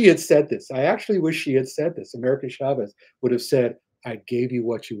 I wish she had said this. I actually wish she had said this. America Chavez would have said, I gave you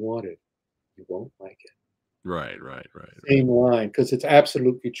what you wanted. You won't like it. Right. Same line, because it's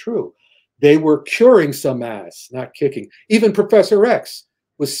absolutely true. They were curing some ass, not kicking. Even Professor X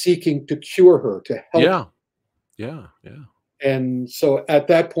was seeking to cure her, to help her. Yeah. And so at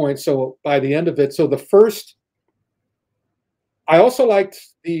that point, so by the end of it, so the first... I also liked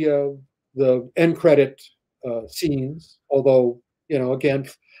the end credit scenes, although, again,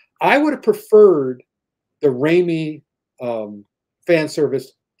 I would have preferred the Raimi fan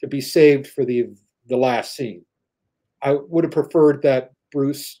service to be saved for the last scene. I would have preferred that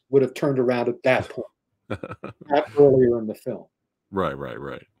Bruce would have turned around at that point, not earlier in the film. Right.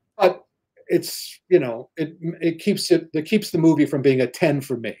 But it's, it keeps the movie from being a 10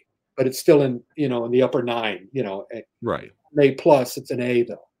 for me, but it's still in the upper 9, Right. an A+, it's an A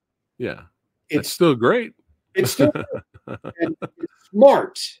though. Yeah. It's still great. It's still and it's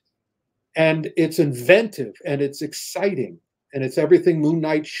smart, and it's inventive, and it's exciting, and it's everything Moon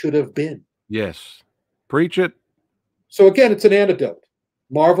Knight should have been. Yes. Preach it. So again, it's an antidote.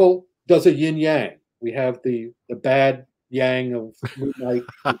 Marvel does a yin yang. We have the bad yang of Moon Knight.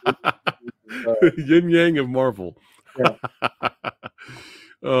 Yin yang of Marvel. Yeah.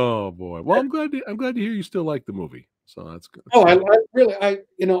 Oh boy. Well, I'm glad to hear you still like the movie. So that's good. Oh, I really,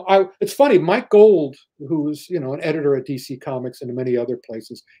 it's funny. Mike Gold, who's, an editor at DC Comics and many other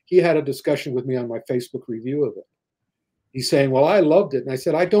places, he had a discussion with me on my Facebook review of it. He's saying, well, I loved it. And I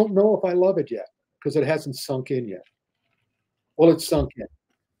said, I don't know if I love it yet because it hasn't sunk in yet. Well, it's sunk in.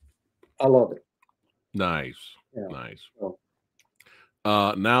 I love it. Nice. Yeah. Nice. So,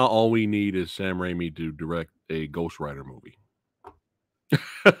 Now all we need is Sam Raimi to direct a Ghost Rider movie.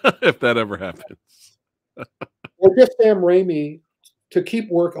 If that ever happens. or just Sam Raimi to keep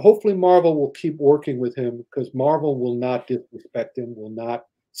work. Hopefully, Marvel will keep working with him because Marvel will not disrespect him, will not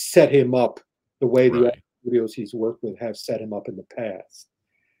set him up the way the Right. other studios he's worked with have set him up in the past.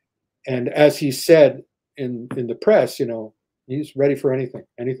 And as he said in the press, you know, he's ready for anything.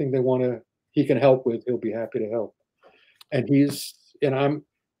 Anything they want to, he can help with, he'll be happy to help. And it's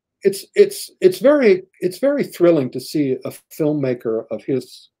very thrilling to see a filmmaker of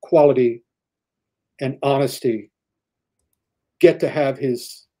his quality and honesty get to have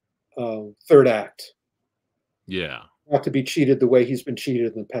his third act, Yeah. not to be cheated the way he's been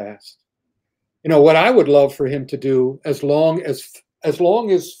cheated in the past. You know what I would love for him to do, as long as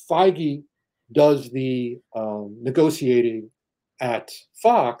Feige does the negotiating at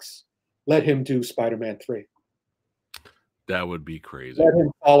Fox, let him do Spider-Man 3. That would be crazy. Let him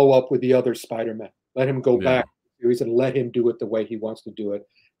follow up with the other Spider-Man. Let him go Yeah. back to the series and let him do it the way he wants to do it,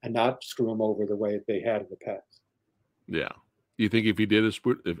 and not screw him over the way they had in the past. Yeah. You think if he did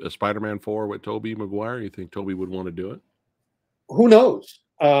a Spider-Man 4 with Tobey Maguire, you think Tobey would want to do it? Who knows?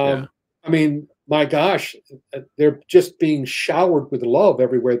 Yeah. I mean, my gosh, they're just being showered with love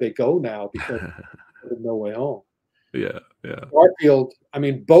everywhere they go now because of No Way Home. Yeah. Yeah. Garfield, I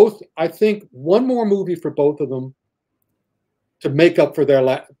mean, both. I think one more movie for both of them to make up for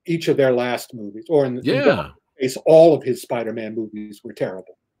their each of their last movies, or in Yeah. case, all of his Spider-Man movies were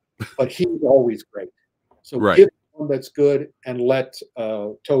terrible, but he's always great. So Right. give one that's good and let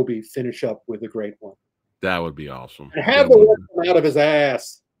Tobey finish up with a great one. That would be awesome. And have That the would one come out of his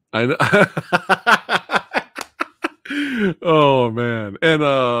ass. I know. Oh man. And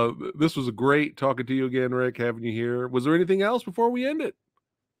this was great talking to you again, Rick, having you here. Was there anything else before we end it?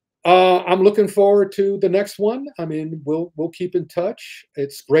 I'm looking forward to the next one. I mean, we'll keep in touch.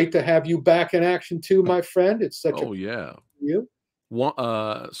 It's great to have you back in action too, my friend. It's such Oh yeah. you.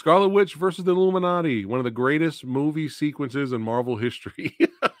 Scarlet Witch versus the Illuminati, one of the greatest movie sequences in Marvel history.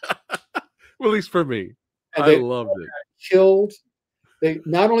 Well, at least for me. And I they loved it. killed. They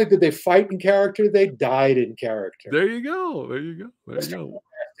not only did they fight in character, they died in character. There you go. There you go. There you go.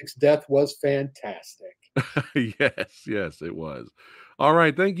 Fantastic's death was fantastic. Yes, yes, it was. All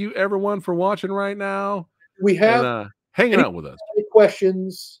right. Thank you everyone for watching right now. We have And hanging out with us. any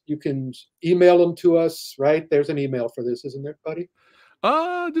questions, you can email them to us, right? There's an email for this, isn't there, buddy?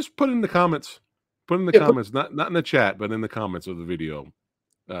 Just put in the comments. Put in the comments, not in the chat, but in the comments of the video.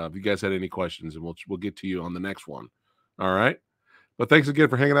 If you guys had any questions, and we'll get to you on the next one. All right. But thanks again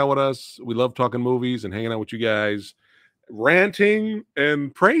for hanging out with us. We love talking movies and hanging out with you guys, ranting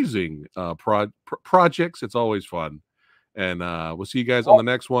and praising projects. It's always fun. And we'll see you guys on the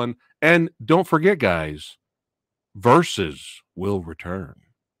next one. And don't forget, guys, Versus will return.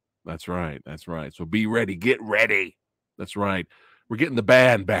 That's right. That's right. So be ready. Get ready. That's right. We're getting the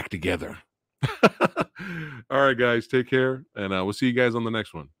band back together. All right, guys. Take care. And we'll see you guys on the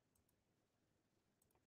next one.